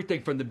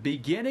everything from the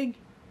beginning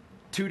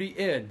to the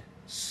end,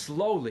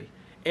 slowly.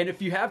 And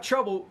if you have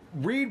trouble,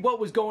 read what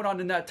was going on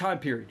in that time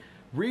period.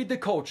 Read the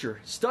culture,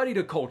 study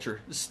the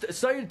culture,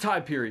 study the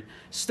time period,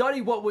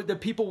 study what the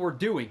people were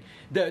doing,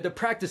 the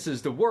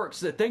practices, the works,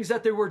 the things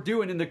that they were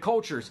doing in the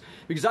cultures.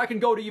 Because I can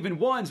go to even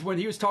ones when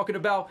he was talking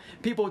about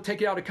people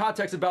taking out of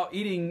context about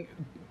eating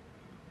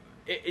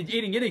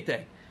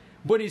anything.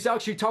 When he's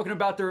actually talking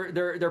about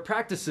their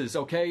practices,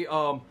 okay,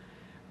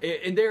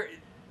 and they're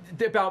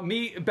about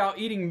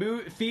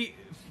eating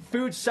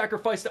food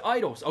sacrificed to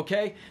idols,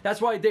 okay.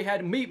 That's why they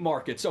had meat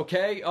markets,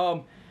 okay.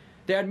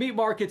 They had meat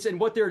markets, and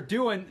what they're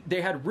doing,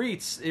 they had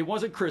wreaths. It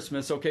wasn't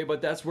Christmas, okay,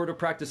 but that's where the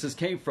practices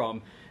came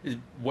from,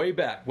 way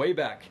back.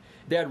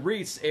 They had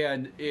wreaths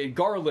and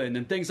garland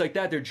and things like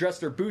that. They dressed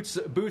their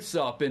booths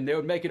up, and they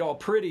would make it all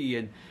pretty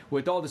and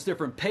with all this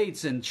different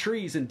paints and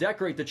trees and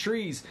decorate the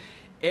trees,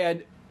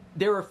 and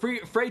they were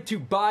afraid to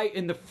buy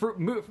in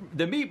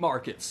the meat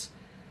markets.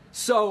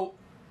 So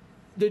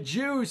the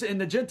Jews and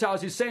the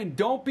Gentiles, he's saying,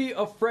 don't be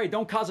afraid.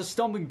 Don't cause a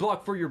stumbling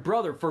block for your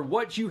brother. For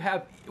what you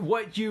have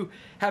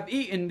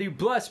eaten, you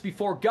blessed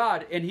before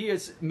God, and he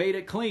has made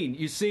it clean.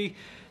 You see?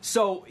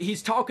 So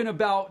he's talking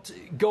about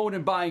going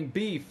and buying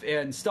beef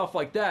and stuff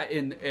like that,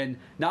 and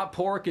not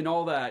pork and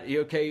all that.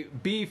 Okay,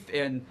 beef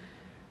and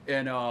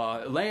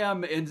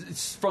lamb and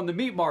from the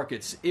meat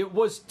markets. It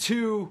was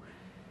to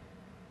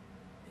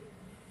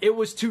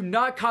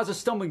not cause a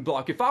stumbling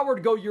block. If I were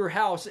to go to your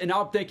house and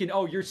I'm thinking,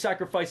 oh, you're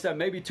sacrificed that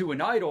maybe to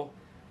an idol,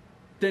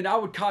 then I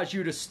would cause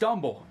you to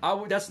stumble.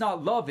 That's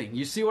not loving.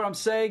 You see what I'm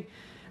saying?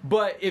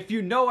 But if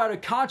you know out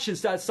of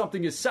conscience that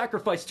something is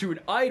sacrificed to an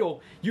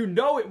idol, you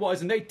know it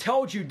was, and they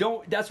told you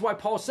don't. That's why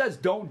Paul says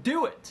don't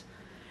do it.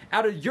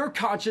 Out of your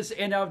conscience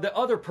and out of the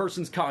other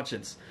person's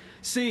conscience.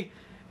 See,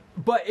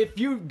 but if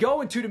you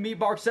go into the meat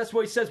markets, that's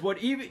what he says.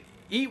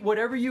 Eat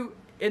whatever you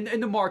in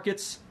the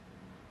markets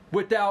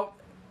without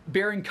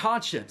bearing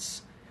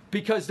conscience.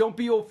 Because don't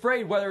be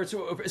afraid whether it's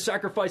a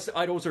sacrifice to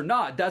idols or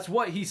not. That's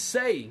what he's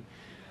saying.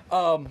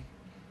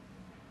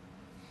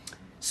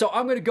 So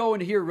I'm going to go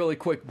in here really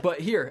quick.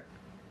 But here,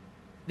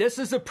 this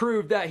is a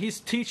proof that he's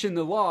teaching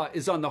the law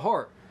is on the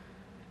heart.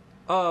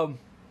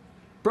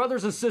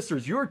 Brothers and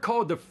sisters, you're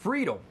called to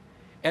freedom.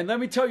 And let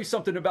me tell you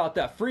something about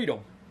that freedom.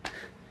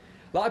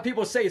 A lot of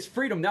people say it's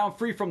freedom. Now I'm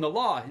free from the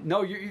law.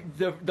 No,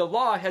 the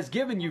law has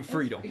given you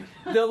freedom.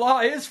 The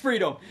law is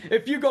freedom.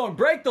 If you go and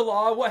break the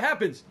law, what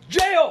happens?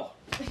 Jail!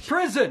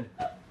 Prison!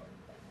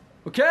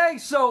 Okay?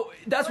 So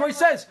that's what he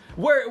says.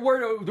 Where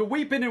the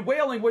weeping and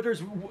wailing, where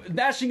there's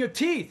gnashing of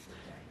teeth.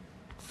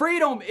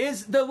 Freedom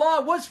is, the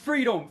law was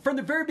freedom from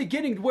the very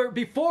beginning, where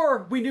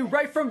before we knew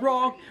right from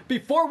wrong,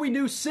 before we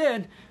knew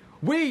sin,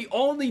 we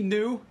only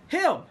knew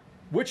him,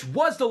 which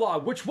was the law,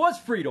 which was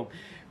freedom.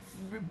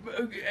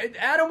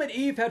 Adam and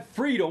Eve had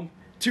freedom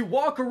to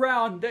walk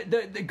around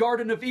the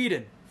Garden of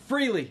Eden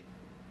freely.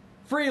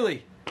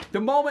 Freely.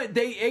 The moment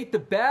they ate the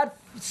bad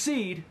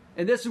seed,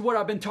 and this is what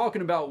I've been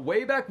talking about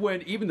way back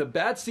when, even the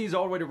bad seeds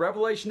all the way to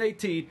Revelation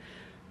 18,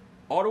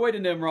 all the way to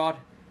Nimrod,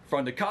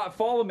 from the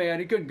fall of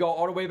man, it couldn't go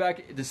all the way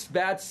back. The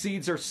bad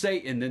seeds are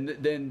Satan, and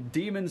then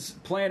demons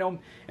plant them,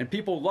 and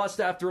people lust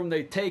after them,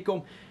 they take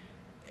them.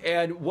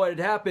 And what had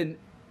happened,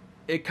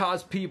 it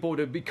caused people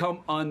to become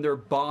under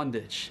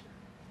bondage.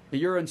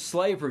 You're in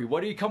slavery.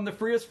 What do you come to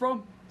free us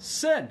from?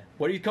 Sin.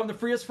 What do you come to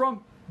free us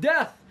from?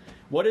 Death.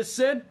 What is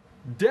sin?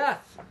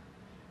 Death.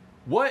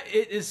 What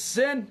is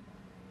sin?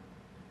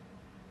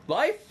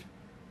 Life?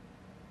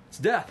 It's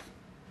death.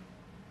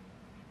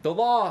 The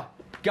law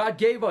God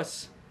gave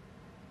us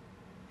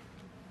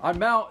on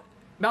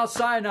Mount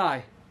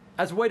Sinai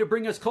as a way to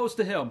bring us close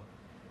to him.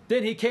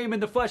 Then he came in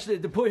the flesh to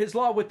put his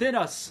law within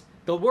us.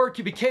 The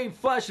Word became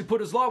flesh and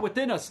put his law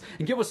within us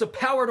and give us the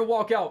power to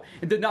walk out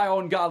and deny all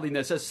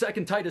ungodliness, as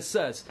Second Titus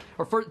says.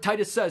 Or first,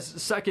 Titus says,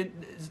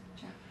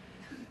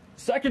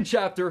 second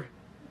chapter,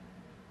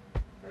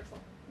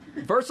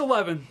 verse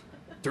 11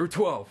 through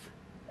 12.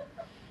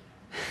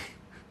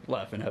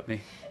 Laughing at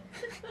me.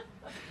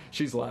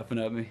 She's laughing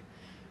at me.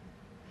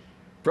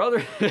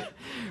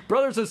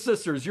 Brothers and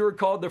sisters, you are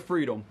called to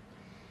freedom.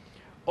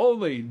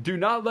 Only do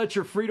not let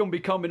your freedom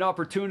become an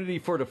opportunity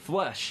for the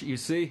flesh, you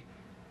see?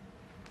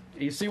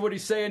 You see what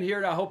he's saying here,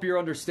 and I hope you're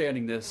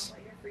understanding this.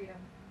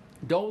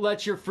 Don't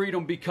let your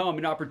freedom become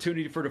an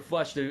opportunity for the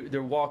flesh to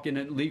walk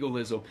in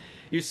legalism.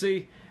 You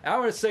see, I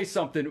want to say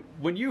something.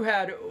 When you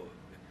had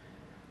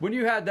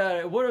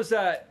that, what was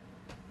that?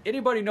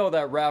 Anybody know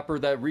that rapper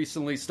that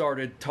recently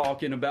started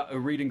talking about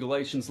reading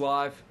Galatians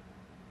live?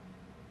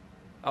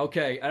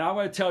 Okay, and I'm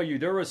going to tell you,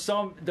 there's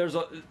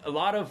a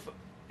lot of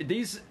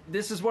these.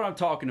 This is what I'm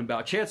talking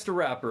about. Chance the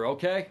Rapper,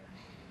 okay?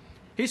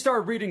 He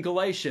started reading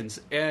Galatians,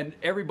 and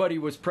everybody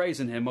was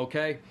praising him,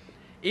 okay?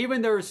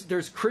 Even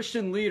there's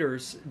Christian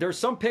leaders, there's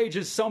some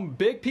pages, some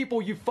big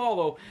people you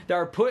follow that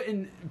are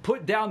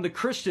put down the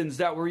Christians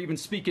that were even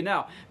speaking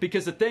out.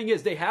 Because the thing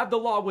is, they have the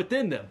law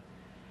within them.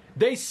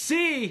 They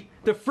see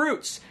the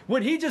fruits.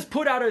 When he just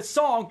put out a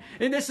song,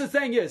 and this is the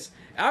thing is,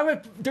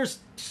 there's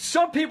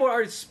some people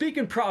are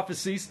speaking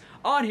prophecies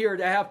on here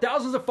that have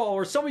thousands of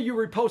followers. Some of you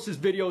repost his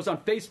videos on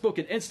Facebook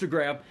and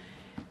Instagram.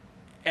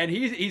 And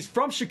he's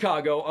from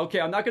Chicago. Okay,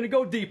 I'm not going to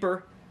go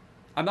deeper.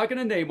 I'm not going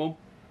to name him.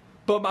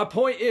 But my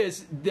point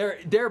is,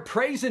 they're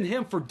praising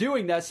him for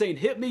doing that, saying,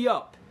 hit me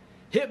up,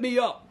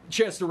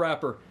 Chance the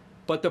Rapper.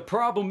 But the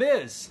problem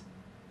is,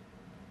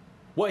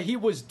 what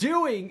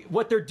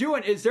they're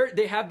doing is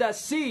they have that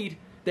seed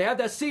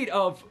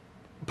of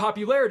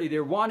popularity.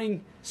 They're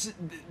wanting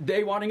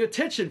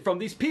attention from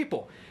these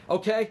people,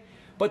 okay?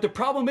 But the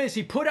problem is,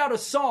 he put out a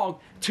song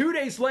 2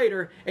 days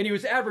later, and he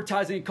was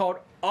advertising it called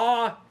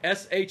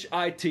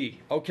S-H-I-T,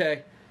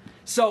 okay?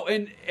 So,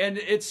 and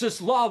it's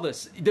just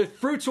lawless. The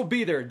fruits will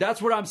be there.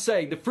 That's what I'm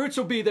saying. The fruits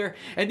will be there.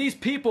 And these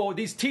people,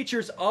 these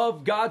teachers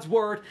of God's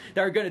Word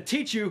that are going to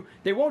teach you,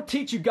 they won't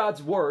teach you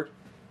God's Word.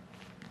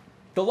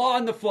 The law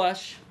in the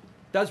flesh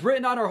that's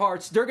written on our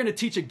hearts, they're going to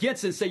teach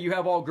against it and say you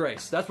have all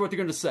grace. That's what they're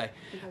going to say.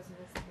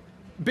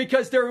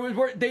 Because that's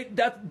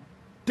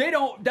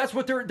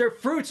what their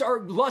fruits are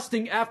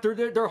lusting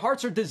after. Their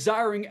hearts are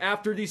desiring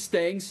after these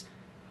things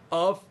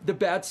of the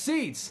bad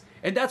seeds.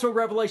 And that's what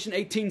Revelation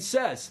 18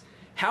 says.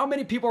 How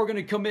many people are going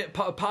to commit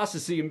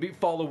apostasy and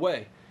fall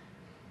away?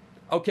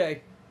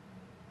 Okay.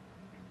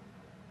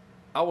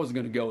 I wasn't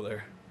going to go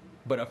there,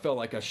 but I felt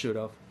like I should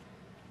have.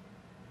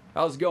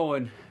 I was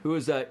going, who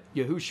is that?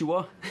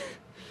 Yahushua?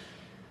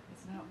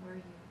 It's not where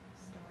you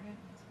started.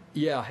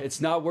 Yeah,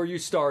 it's not where you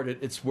started.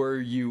 It's where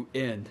you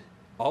end.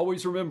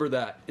 Always remember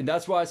that. And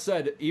that's why I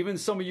said, even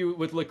some of you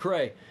with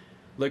Lecrae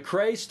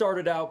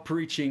started out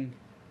preaching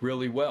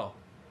really well.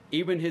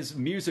 Even his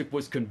music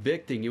was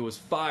convicting. It was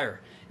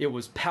fire. It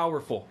was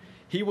powerful.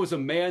 He was a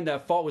man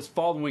that was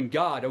following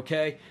God,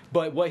 okay?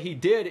 But what he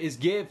did is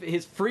give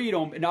his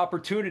freedom an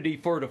opportunity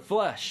for the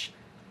flesh.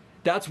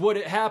 That's what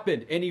it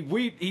happened. And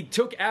he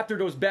took after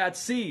those bad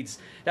seeds.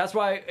 That's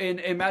why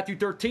in Matthew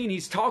 13,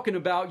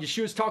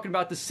 Yeshua's talking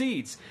about the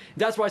seeds.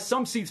 That's why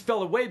some seeds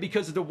fell away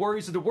because of the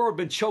worries of the world,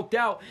 been choked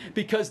out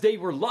because they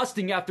were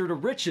lusting after the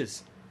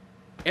riches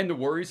and the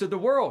worries of the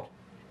world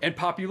and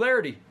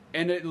popularity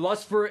and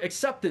lust for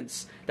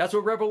acceptance. That's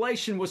what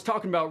Revelation was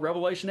talking about,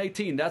 Revelation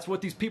 18. That's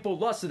what these people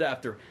lusted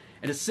after.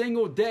 And a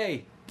single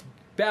day,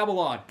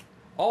 Babylon,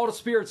 all the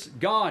spirits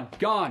gone,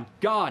 gone,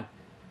 gone.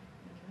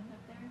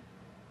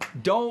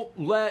 Don't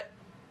let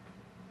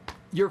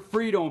your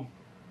freedom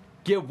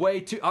give way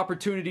to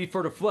opportunity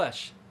for the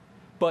flesh,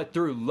 but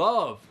through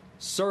love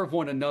serve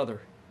one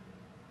another.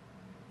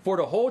 For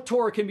the whole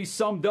Torah can be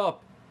summed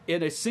up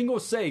in a single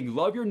saying,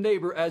 love your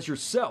neighbor as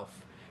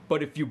yourself.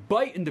 But if you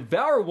bite and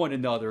devour one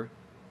another,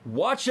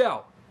 watch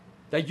out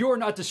that you are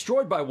not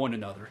destroyed by one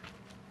another.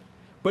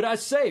 But I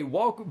say,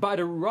 walk by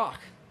the Ruach,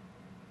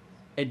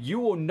 and you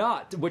will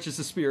not, which is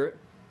the Spirit,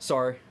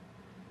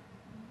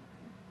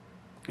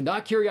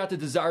 not carry out the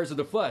desires of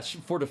the flesh.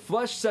 For the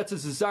flesh sets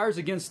its desires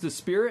against the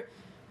Spirit,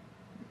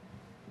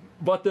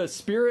 but the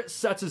Spirit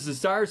sets its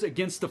desires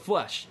against the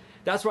flesh.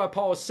 That's why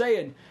Paul is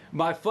saying,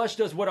 my flesh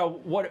does what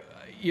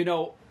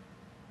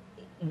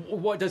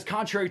does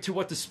contrary to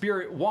what the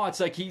Spirit wants.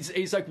 Like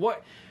he's like,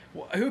 what?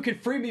 Who can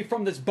free me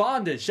from this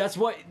bondage?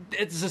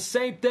 It's the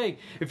same thing.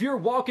 If you're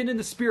walking in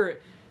the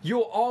Spirit,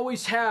 you'll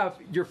always have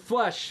your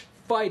flesh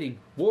fighting,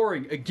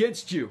 warring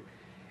against you.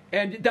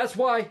 And that's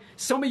why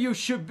some of you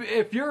should,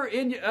 if you're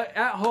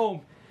at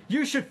home,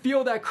 you should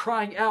feel that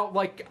crying out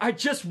like, I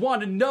just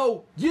want to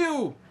know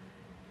you.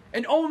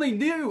 And only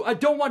you. I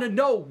don't want to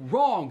know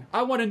wrong.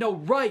 I want to know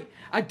right.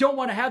 I don't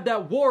want to have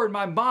that war in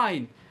my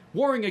mind,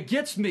 warring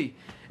against me.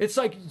 It's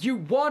like you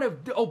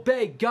want to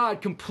obey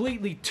God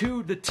completely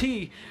to the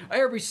T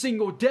every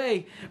single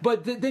day,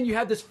 but then you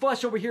have this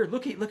flesh over here.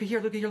 Look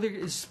here,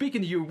 it's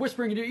speaking to you,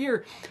 whispering in your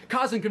ear,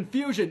 causing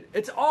confusion.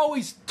 It's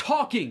always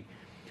talking,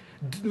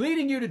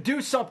 leading you to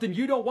do something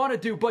you don't want to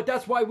do. But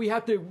that's why we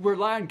have to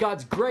rely on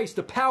God's grace,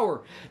 the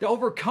power to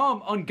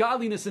overcome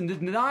ungodliness and to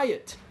deny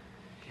it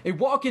and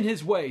walk in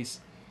his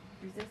ways.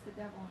 Resist the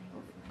devil and he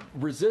will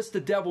flee. Resist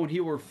the devil and he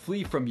will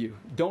flee from you.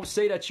 Don't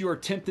say that you are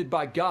tempted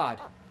by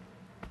God,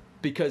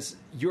 because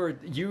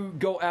you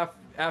go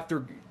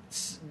after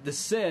the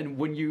sin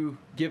when you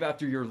give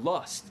after your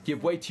lust.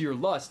 Give way to your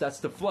lust. That's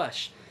the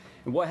flesh.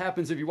 And what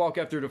happens if you walk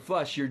after the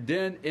flesh? You're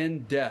then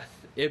in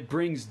death. It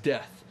brings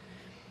death.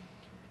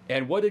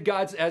 And what did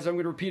as I'm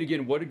going to repeat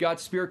again, what did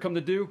God's Spirit come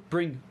to do?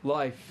 Bring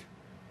life.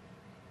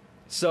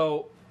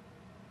 So,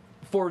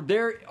 for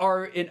they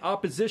are in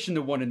opposition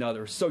to one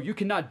another. So you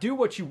cannot do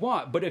what you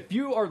want. But if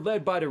you are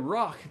led by the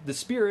Ruach, the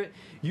Spirit,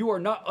 you are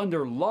not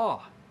under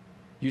law.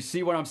 You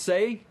see what I'm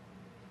saying?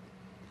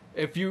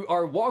 If you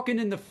are walking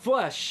in the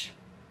flesh,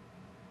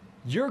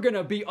 you're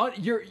gonna be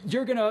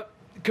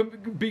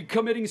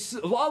committing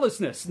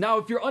lawlessness. Now,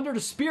 if you're under the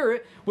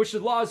Spirit, which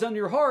the law is under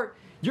your heart,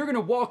 you're gonna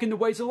walk in the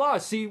ways of law.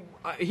 See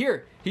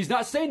here, he's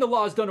not saying the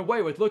law is done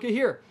away with. Look at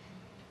here.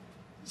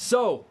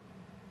 So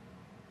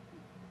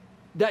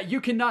that you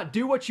cannot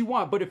do what you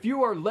want, but if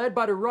you are led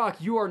by the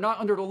Ruach, you are not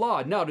under the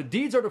law. Now, the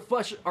deeds of the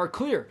flesh are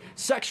clear: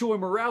 sexual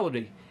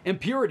immorality,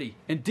 impurity,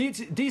 and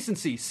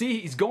decency. See,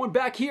 he's going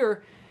back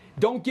here.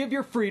 Don't give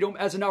your freedom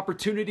as an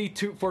opportunity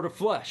for the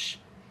flesh.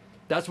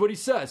 That's what he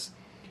says.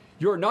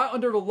 You're not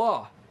under the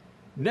law.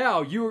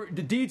 Now,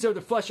 the deeds of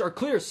the flesh are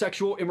clear: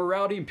 sexual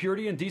immorality,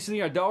 impurity,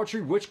 indecency,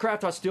 idolatry,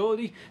 witchcraft,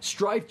 hostility,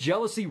 strife,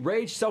 jealousy,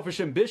 rage, selfish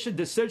ambition,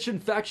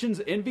 dissension,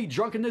 factions, envy,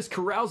 drunkenness,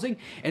 carousing,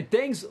 and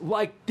things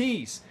like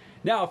these.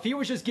 Now, if he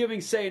was just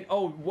saying,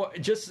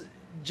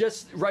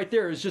 just right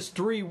there is just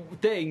 3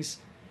 things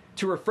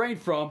to refrain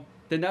from,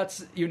 then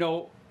that's,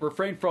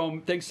 refrain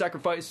from things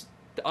sacrificed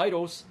to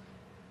idols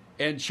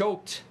and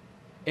choked,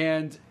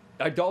 and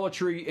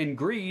idolatry and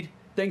greed,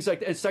 things like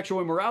that, and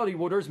sexual immorality.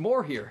 Well, there's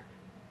more here.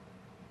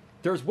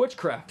 There's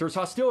witchcraft, there's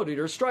hostility,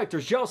 there's strife,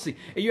 there's jealousy.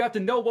 And you have to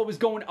know what was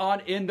going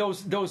on in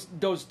those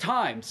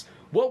times.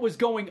 What was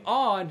going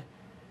on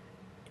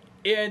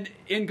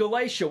in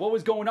Galatia, what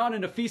was going on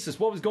in Ephesus,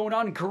 what was going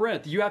on in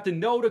Corinth. You have to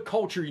know the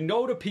culture, you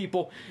know the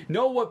people,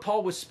 know what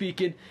Paul was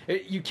speaking.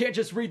 You can't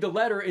just read the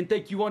letter and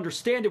think you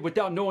understand it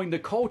without knowing the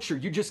culture.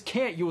 You just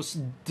can't. You will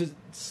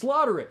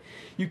slaughter it.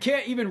 You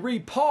can't even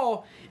read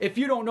Paul if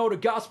you don't know the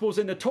Gospels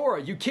and the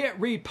Torah. You can't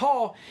read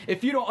Paul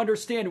if you don't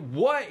understand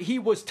what he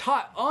was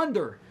taught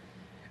under,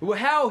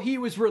 how he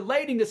was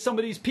relating to some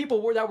of these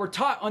people that were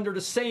taught under the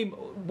same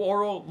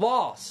moral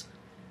laws.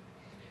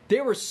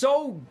 They were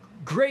so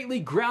greatly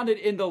grounded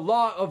in the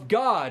law of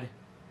God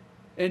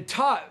and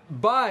taught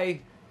by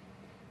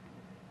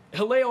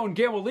Hillel and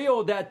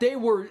Gamaliel that they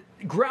were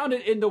grounded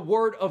in the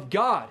Word of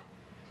God.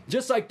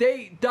 Just like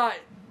they thought,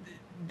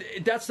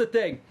 that's the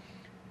thing.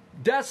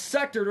 That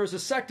sector, there's a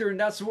sector, and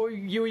that's where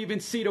you even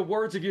see the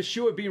words of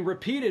Yeshua being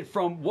repeated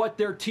from what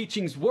their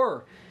teachings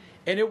were.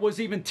 And it was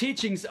even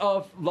teachings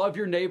of love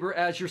your neighbor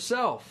as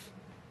yourself.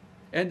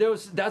 And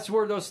that's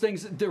where those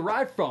things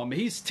derive from.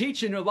 He's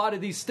teaching a lot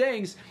of these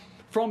things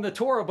from the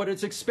Torah, but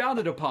it's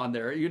expounded upon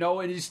there, you know,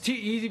 and he's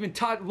even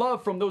taught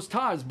love from those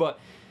times, but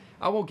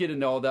I won't get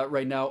into all that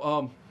right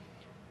now.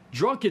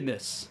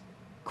 Drunkenness,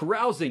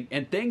 carousing,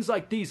 and things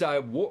like these, I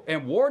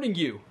am warning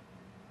you,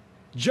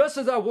 just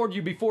as I warned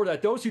you before,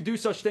 that those who do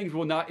such things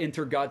will not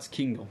enter God's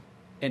kingdom,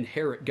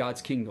 inherit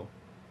God's kingdom.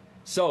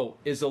 So,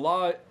 is the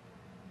law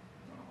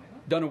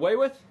done away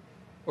with?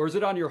 Or is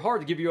it on your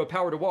heart to give you a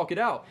power to walk it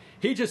out?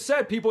 He just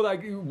said people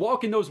that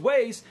walk in those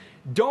ways,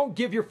 don't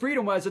give your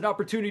freedom as an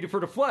opportunity for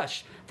the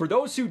flesh. For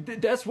those who,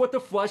 that's what the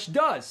flesh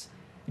does.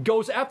 It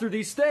goes after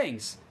these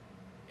things.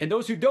 And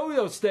those who do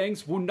those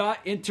things will not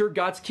enter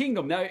God's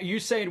kingdom. Now, you're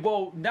saying,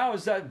 well, now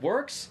is that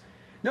works?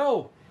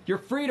 No, your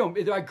freedom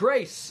is by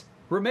grace.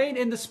 Remain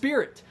in the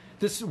Spirit.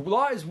 This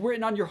law is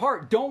written on your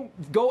heart.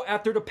 Don't go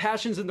after the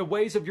passions and the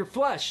ways of your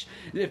flesh.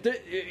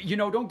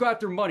 Don't go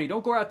after money.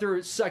 Don't go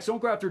after sex.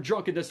 Don't go after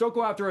drunkenness. Don't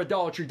go after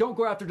idolatry. Don't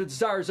go after the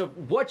desires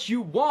of what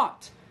you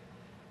want.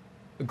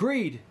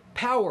 Greed,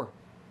 power,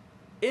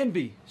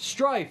 envy,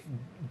 strife.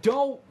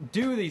 Don't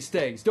do these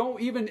things.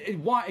 Don't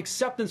even want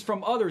acceptance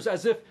from others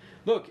as if,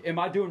 look, am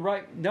I doing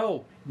right?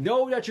 No.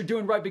 Know that you're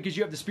doing right because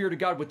you have the Spirit of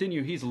God within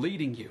you. He's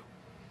leading you.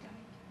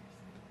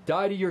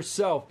 Die to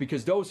yourself,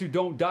 because those who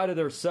don't die to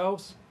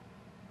themselves,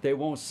 they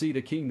won't see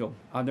the kingdom.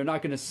 And they're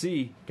not going to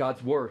see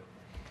God's word.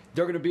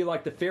 They're going to be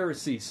like the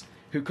Pharisees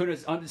who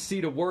couldn't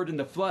see the word in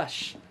the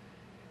flesh.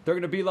 They're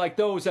going to be like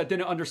those that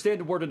didn't understand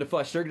the word in the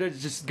flesh. They're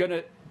just going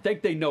to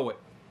think they know it.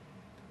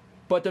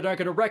 But they're not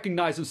going to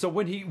recognize him. So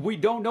we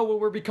don't know what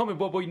we're becoming,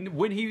 but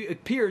when he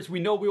appears, we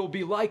know we will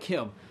be like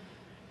him.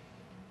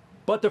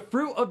 But the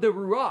fruit of the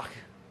Ruach,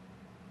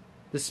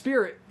 the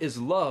Spirit, is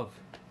love,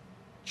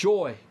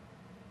 joy,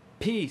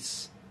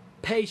 peace,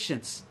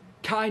 patience,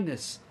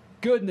 kindness,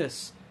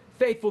 goodness,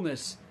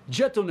 faithfulness,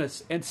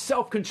 gentleness, and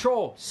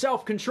self-control.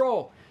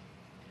 Self-control.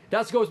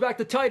 That goes back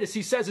to Titus.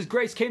 He says his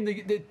grace came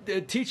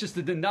to teach us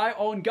to deny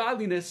all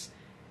ungodliness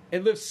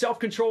and live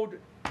self-controlled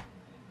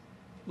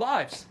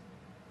lives.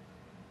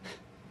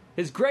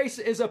 His grace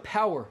is a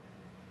power.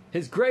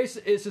 His grace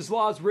is his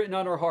laws written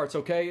on our hearts,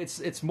 okay?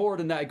 It's more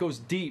than that. It goes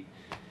deep.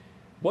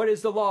 What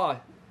is the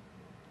law?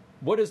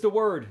 What is the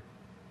word?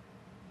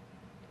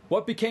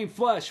 What became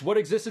flesh? What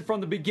existed from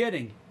the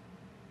beginning?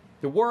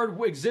 The word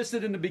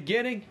existed in the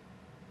beginning.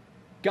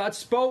 God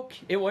spoke.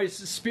 It was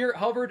Spirit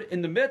hovered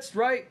in the midst,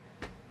 right?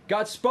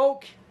 God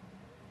spoke,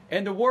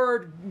 and the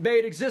word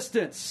made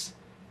existence.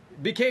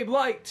 Became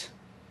light.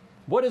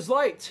 What is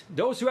light?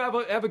 Those who have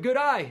a good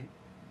eye.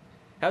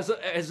 Has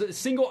a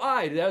single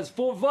eye that is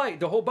full of light.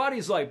 The whole body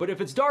is light. But if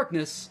it's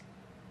darkness,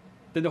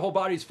 then the whole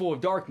body is full of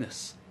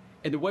darkness.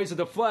 And the ways of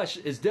the flesh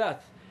is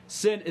death.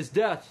 Sin is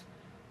death.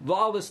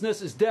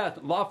 Lawlessness is death.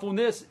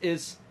 Lawfulness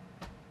is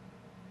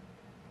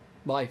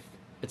life.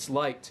 It's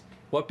light.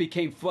 What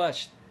became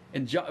flesh?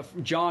 In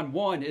John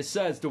 1, it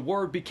says, the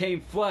Word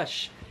became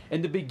flesh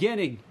in the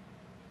beginning.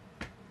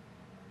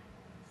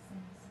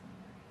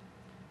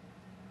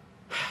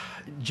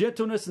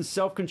 Gentleness and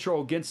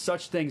self-control, against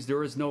such things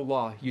there is no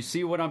law. You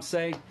see what I'm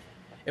saying?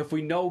 If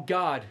we know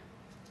God,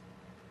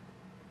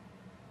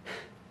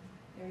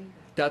 there you go.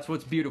 That's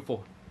what's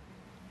beautiful.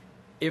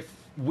 If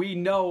we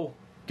know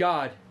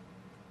God,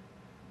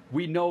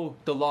 we know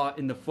the law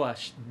in the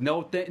flesh.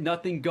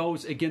 Nothing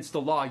goes against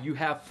the law. You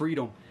have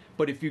freedom.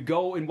 But if you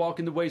go and walk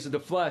in the ways of the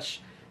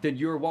flesh, then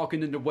you're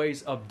walking in the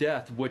ways of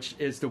death, which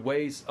is the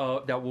ways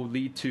that will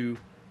lead to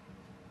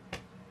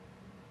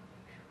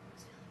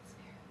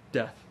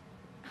death.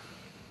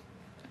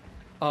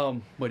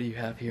 What do you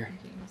have here?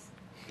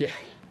 Yeah.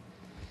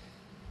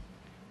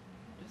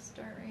 Just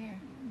start right here.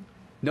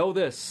 Know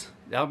this.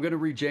 I'm going to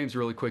read James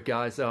really quick,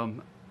 guys. I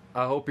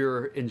hope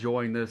you're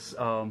enjoying this.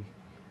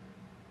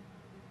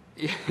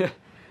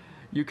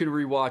 You can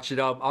rewatch it.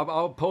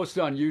 I'll post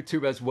it on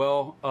YouTube as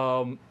well.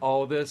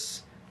 All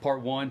this,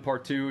 part 1,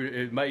 part 2.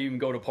 It may even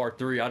go to part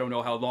 3. I don't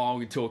know how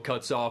long until it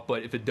cuts off,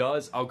 but if it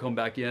does, I'll come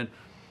back in.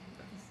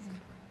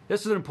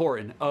 This is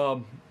important.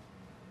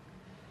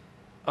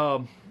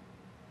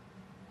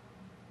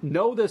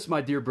 Know this,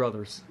 my dear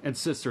brothers and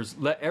sisters.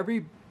 Let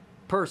every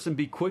person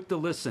be quick to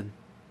listen,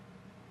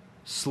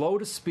 slow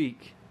to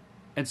speak,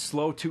 and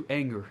slow to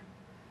anger.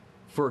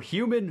 For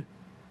human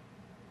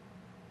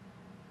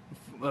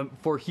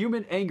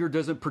anger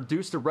doesn't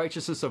produce the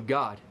righteousness of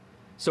God.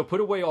 So put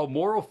away all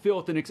moral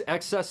filth and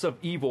excess of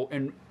evil,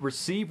 and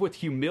receive with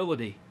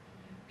humility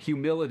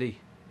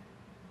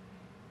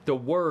the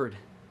word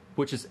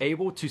which is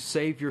able to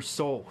save your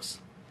souls.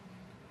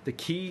 The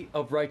key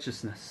of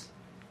righteousness.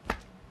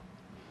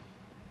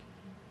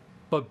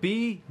 But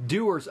be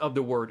doers of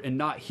the word and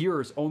not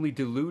hearers, only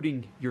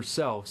deluding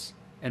yourselves.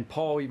 And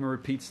Paul even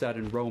repeats that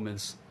in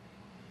Romans.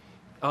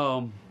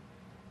 For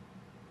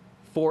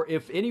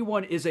if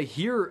anyone is a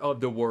hearer of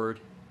the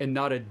word and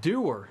not a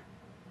doer,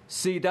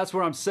 see, that's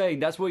what I'm saying.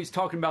 That's what he's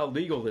talking about,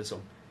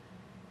 legalism.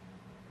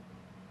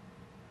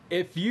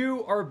 If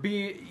you are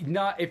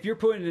if you're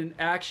putting in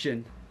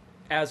action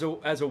as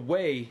a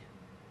way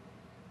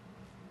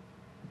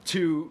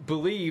to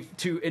believe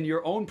in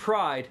your own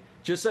pride,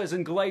 just as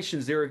in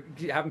Galatians, they're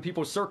having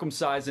people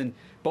circumcised and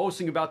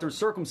boasting about their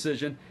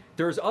circumcision.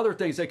 There's other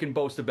things they can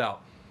boast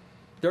about.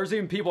 There's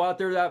even people out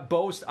there that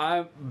boast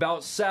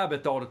about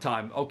Sabbath all the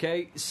time,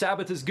 okay?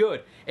 Sabbath is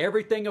good.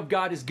 Everything of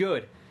God is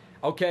good,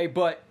 okay?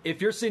 But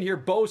if you're sitting here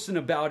boasting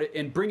about it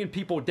and bringing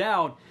people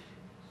down,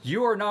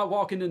 you are not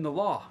walking in the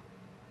law.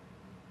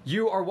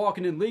 You are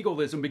walking in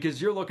legalism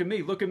because you're look at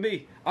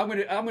me. I'm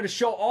gonna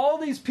show all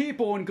these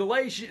people in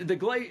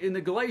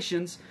the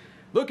Galatians,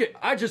 look at,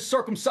 I just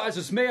circumcised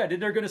this man,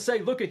 and they're gonna say,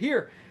 look at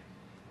here,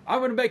 I'm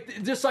going to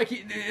make, just like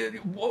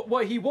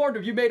what he warned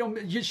them. You made them,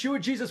 Yeshua,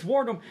 Jesus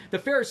warned them, the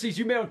Pharisees,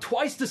 you made them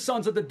twice the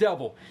sons of the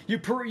devil. You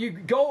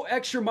go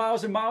extra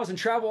miles and miles and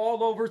travel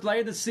all over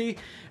land and sea,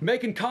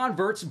 making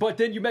converts, but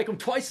then you make them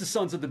twice the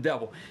sons of the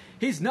devil.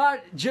 He's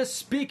not just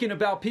speaking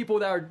about people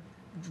that are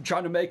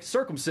trying to make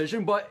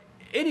circumcision, but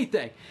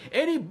anything.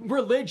 Any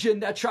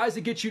religion that tries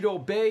to get you to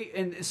obey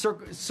and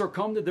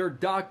succumb to their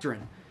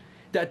doctrine,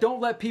 that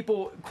don't let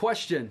people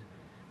question,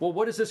 well,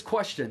 what is this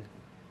question?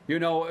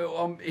 And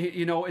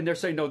they're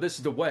saying, no, this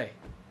is the way.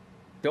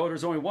 No,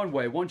 there's only one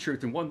way, one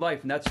truth, and one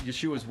life, and that's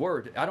Yeshua's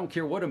word. I don't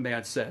care what a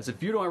man says.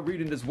 If you don't read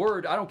in his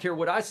word, I don't care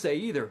what I say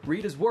either.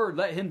 Read his word,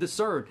 let him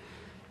discern.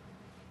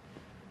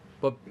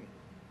 But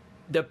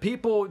the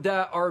people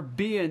that are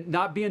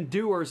not being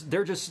doers,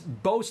 they're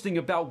just boasting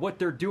about what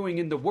they're doing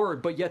in the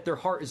word, but yet their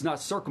heart is not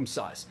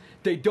circumcised.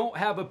 They don't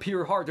have a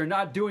pure heart. They're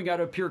not doing out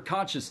of pure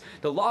conscience.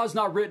 The law is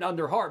not written on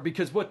their heart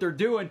because what they're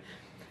doing,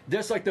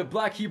 just like the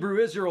black Hebrew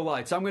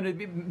Israelites, I'm going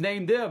to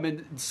name them,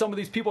 and some of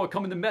these people are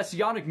coming to the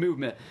Messianic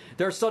movement.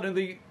 They're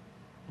suddenly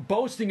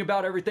boasting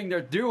about everything they're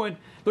doing.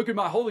 Look at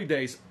my holy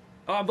days.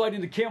 I'm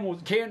lighting the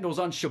candles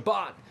on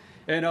Shabbat.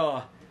 And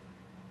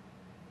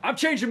I'm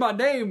changing my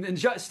name.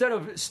 Instead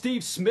of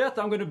Steve Smith,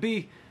 I'm going to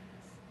be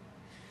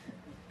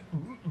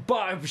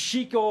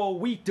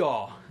Shiko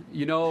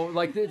Wheatdaw,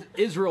 like the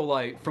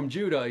Israelite from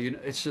Judah.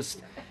 It's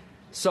just,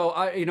 so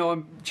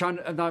I'm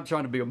not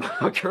trying to be a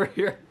mocker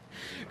here.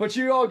 But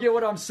you all get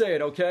what I'm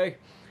saying, okay?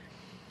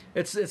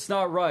 It's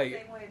not right.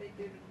 Same way they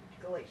do in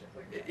Galatia.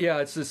 Yeah,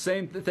 it's the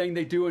same thing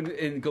they do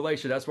in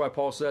Galatia. That's why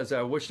Paul says,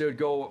 I wish they would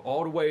go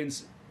all the way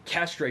and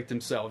castrate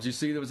themselves. You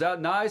see, was that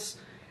nice?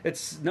 He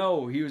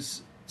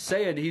was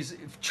saying he's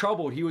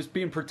troubled. He was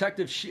being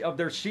protective of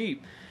their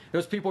sheep.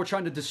 Those people are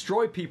trying to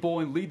destroy people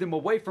and lead them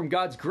away from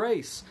God's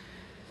grace.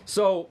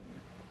 So,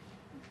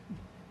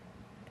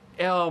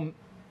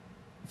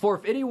 for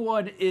if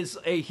anyone is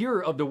a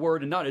hearer of the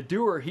word and not a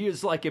doer, he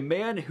is like a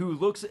man who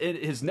looks at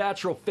his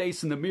natural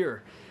face in the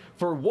mirror.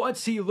 For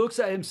once he looks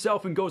at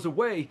himself and goes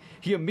away,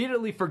 he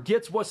immediately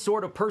forgets what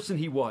sort of person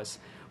he was.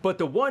 But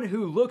the one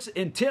who looks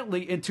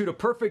intently into the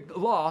perfect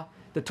law,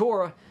 the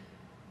Torah,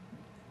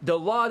 the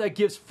law that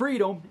gives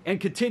freedom,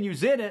 and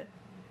continues in it,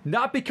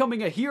 not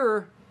becoming a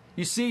hearer,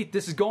 you see,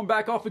 this is going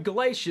back off of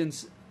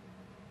Galatians,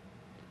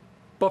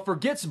 but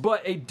forgets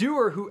but a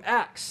doer who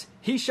acts,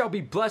 he shall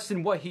be blessed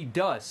in what he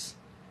does.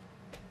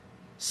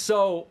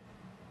 So,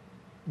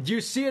 you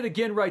see it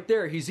again right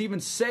there. He's even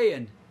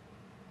saying,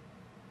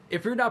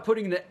 if you're not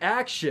putting into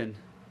action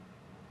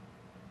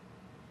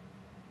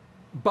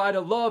by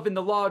the love and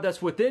the law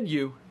that's within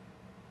you,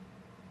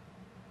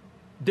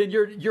 then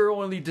you're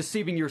only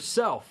deceiving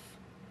yourself.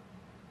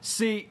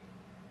 See,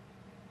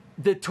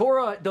 the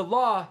Torah, the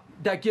law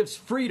that gives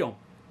freedom,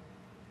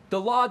 the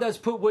law that's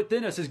put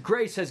within us, His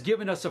grace has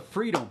given us a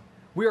freedom.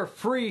 We are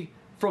free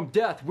from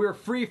death. We are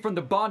free from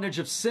the bondage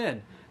of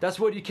sin. That's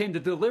what He came to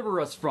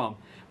deliver us from.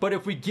 But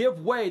if we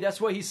give way,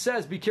 that's what He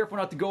says, be careful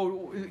not to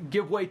go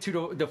give way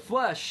to the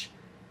flesh.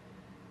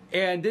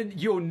 And then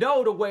you'll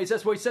know the ways.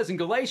 That's what He says in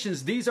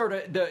Galatians. These are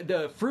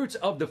the fruits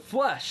of the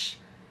flesh.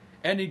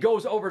 And He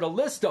goes over the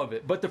list of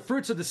it. But the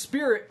fruits of the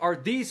Spirit are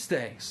these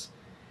things.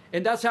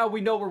 And that's how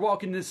we know we're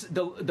walking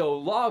the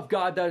law of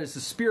God, that is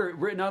the Spirit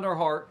written on our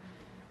heart,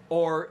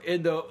 or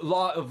in the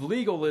law of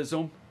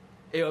legalism,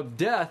 of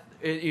death,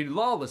 in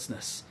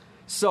lawlessness.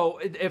 So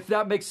if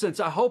that makes sense,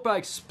 I hope I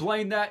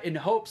explained that and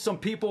hope some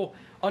people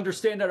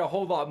understand that a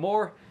whole lot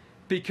more,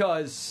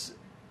 because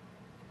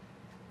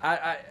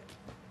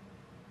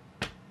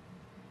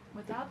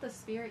without the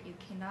Spirit, you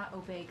cannot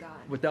obey God.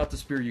 Without the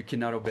Spirit, you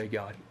cannot obey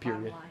God,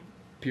 period.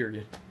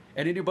 Period.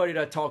 And anybody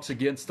that talks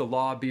against the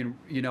law being,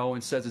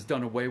 and says it's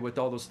done away with,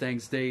 all those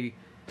things, Your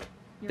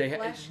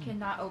flesh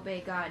cannot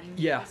obey God. You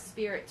need the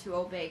Spirit to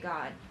obey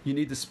God. You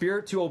need the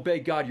Spirit to obey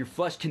God. Your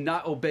flesh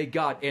cannot obey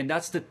God. And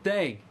that's the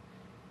thing.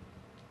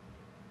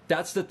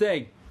 That's the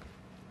thing.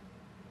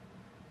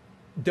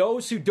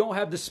 Those who don't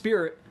have the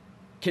Spirit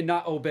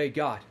cannot obey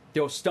God.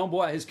 They'll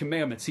stumble at His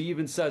commandments. He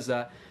even says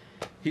that.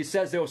 He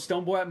says they'll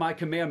stumble at my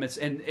commandments,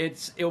 and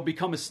it'll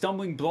become a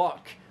stumbling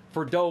block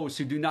for those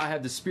who do not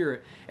have the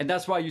Spirit. And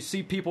that's why you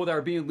see people that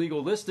are being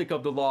legalistic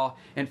of the law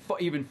and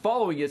even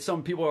following it.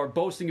 Some people are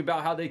boasting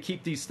about how they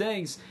keep these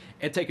things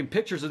and taking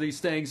pictures of these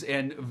things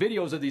and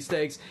videos of these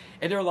things.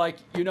 And they're like,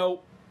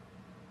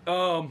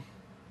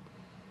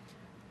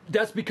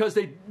 That's because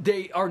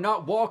they are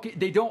not walking.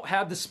 They don't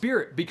have the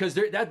Spirit because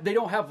they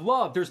don't have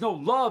love. There's no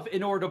love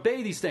in order to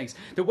obey these things.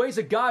 The ways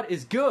of God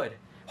is good,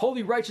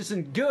 holy, righteous,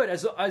 and good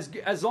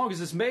as long as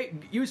it's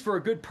used for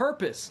a good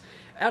purpose,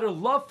 out of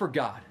love for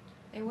God.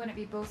 They wouldn't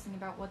be boasting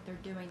about what they're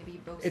doing to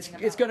be boasting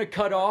about. It's going to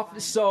cut off.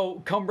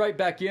 So come right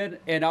back in,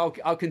 and I'll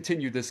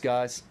continue this,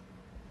 guys.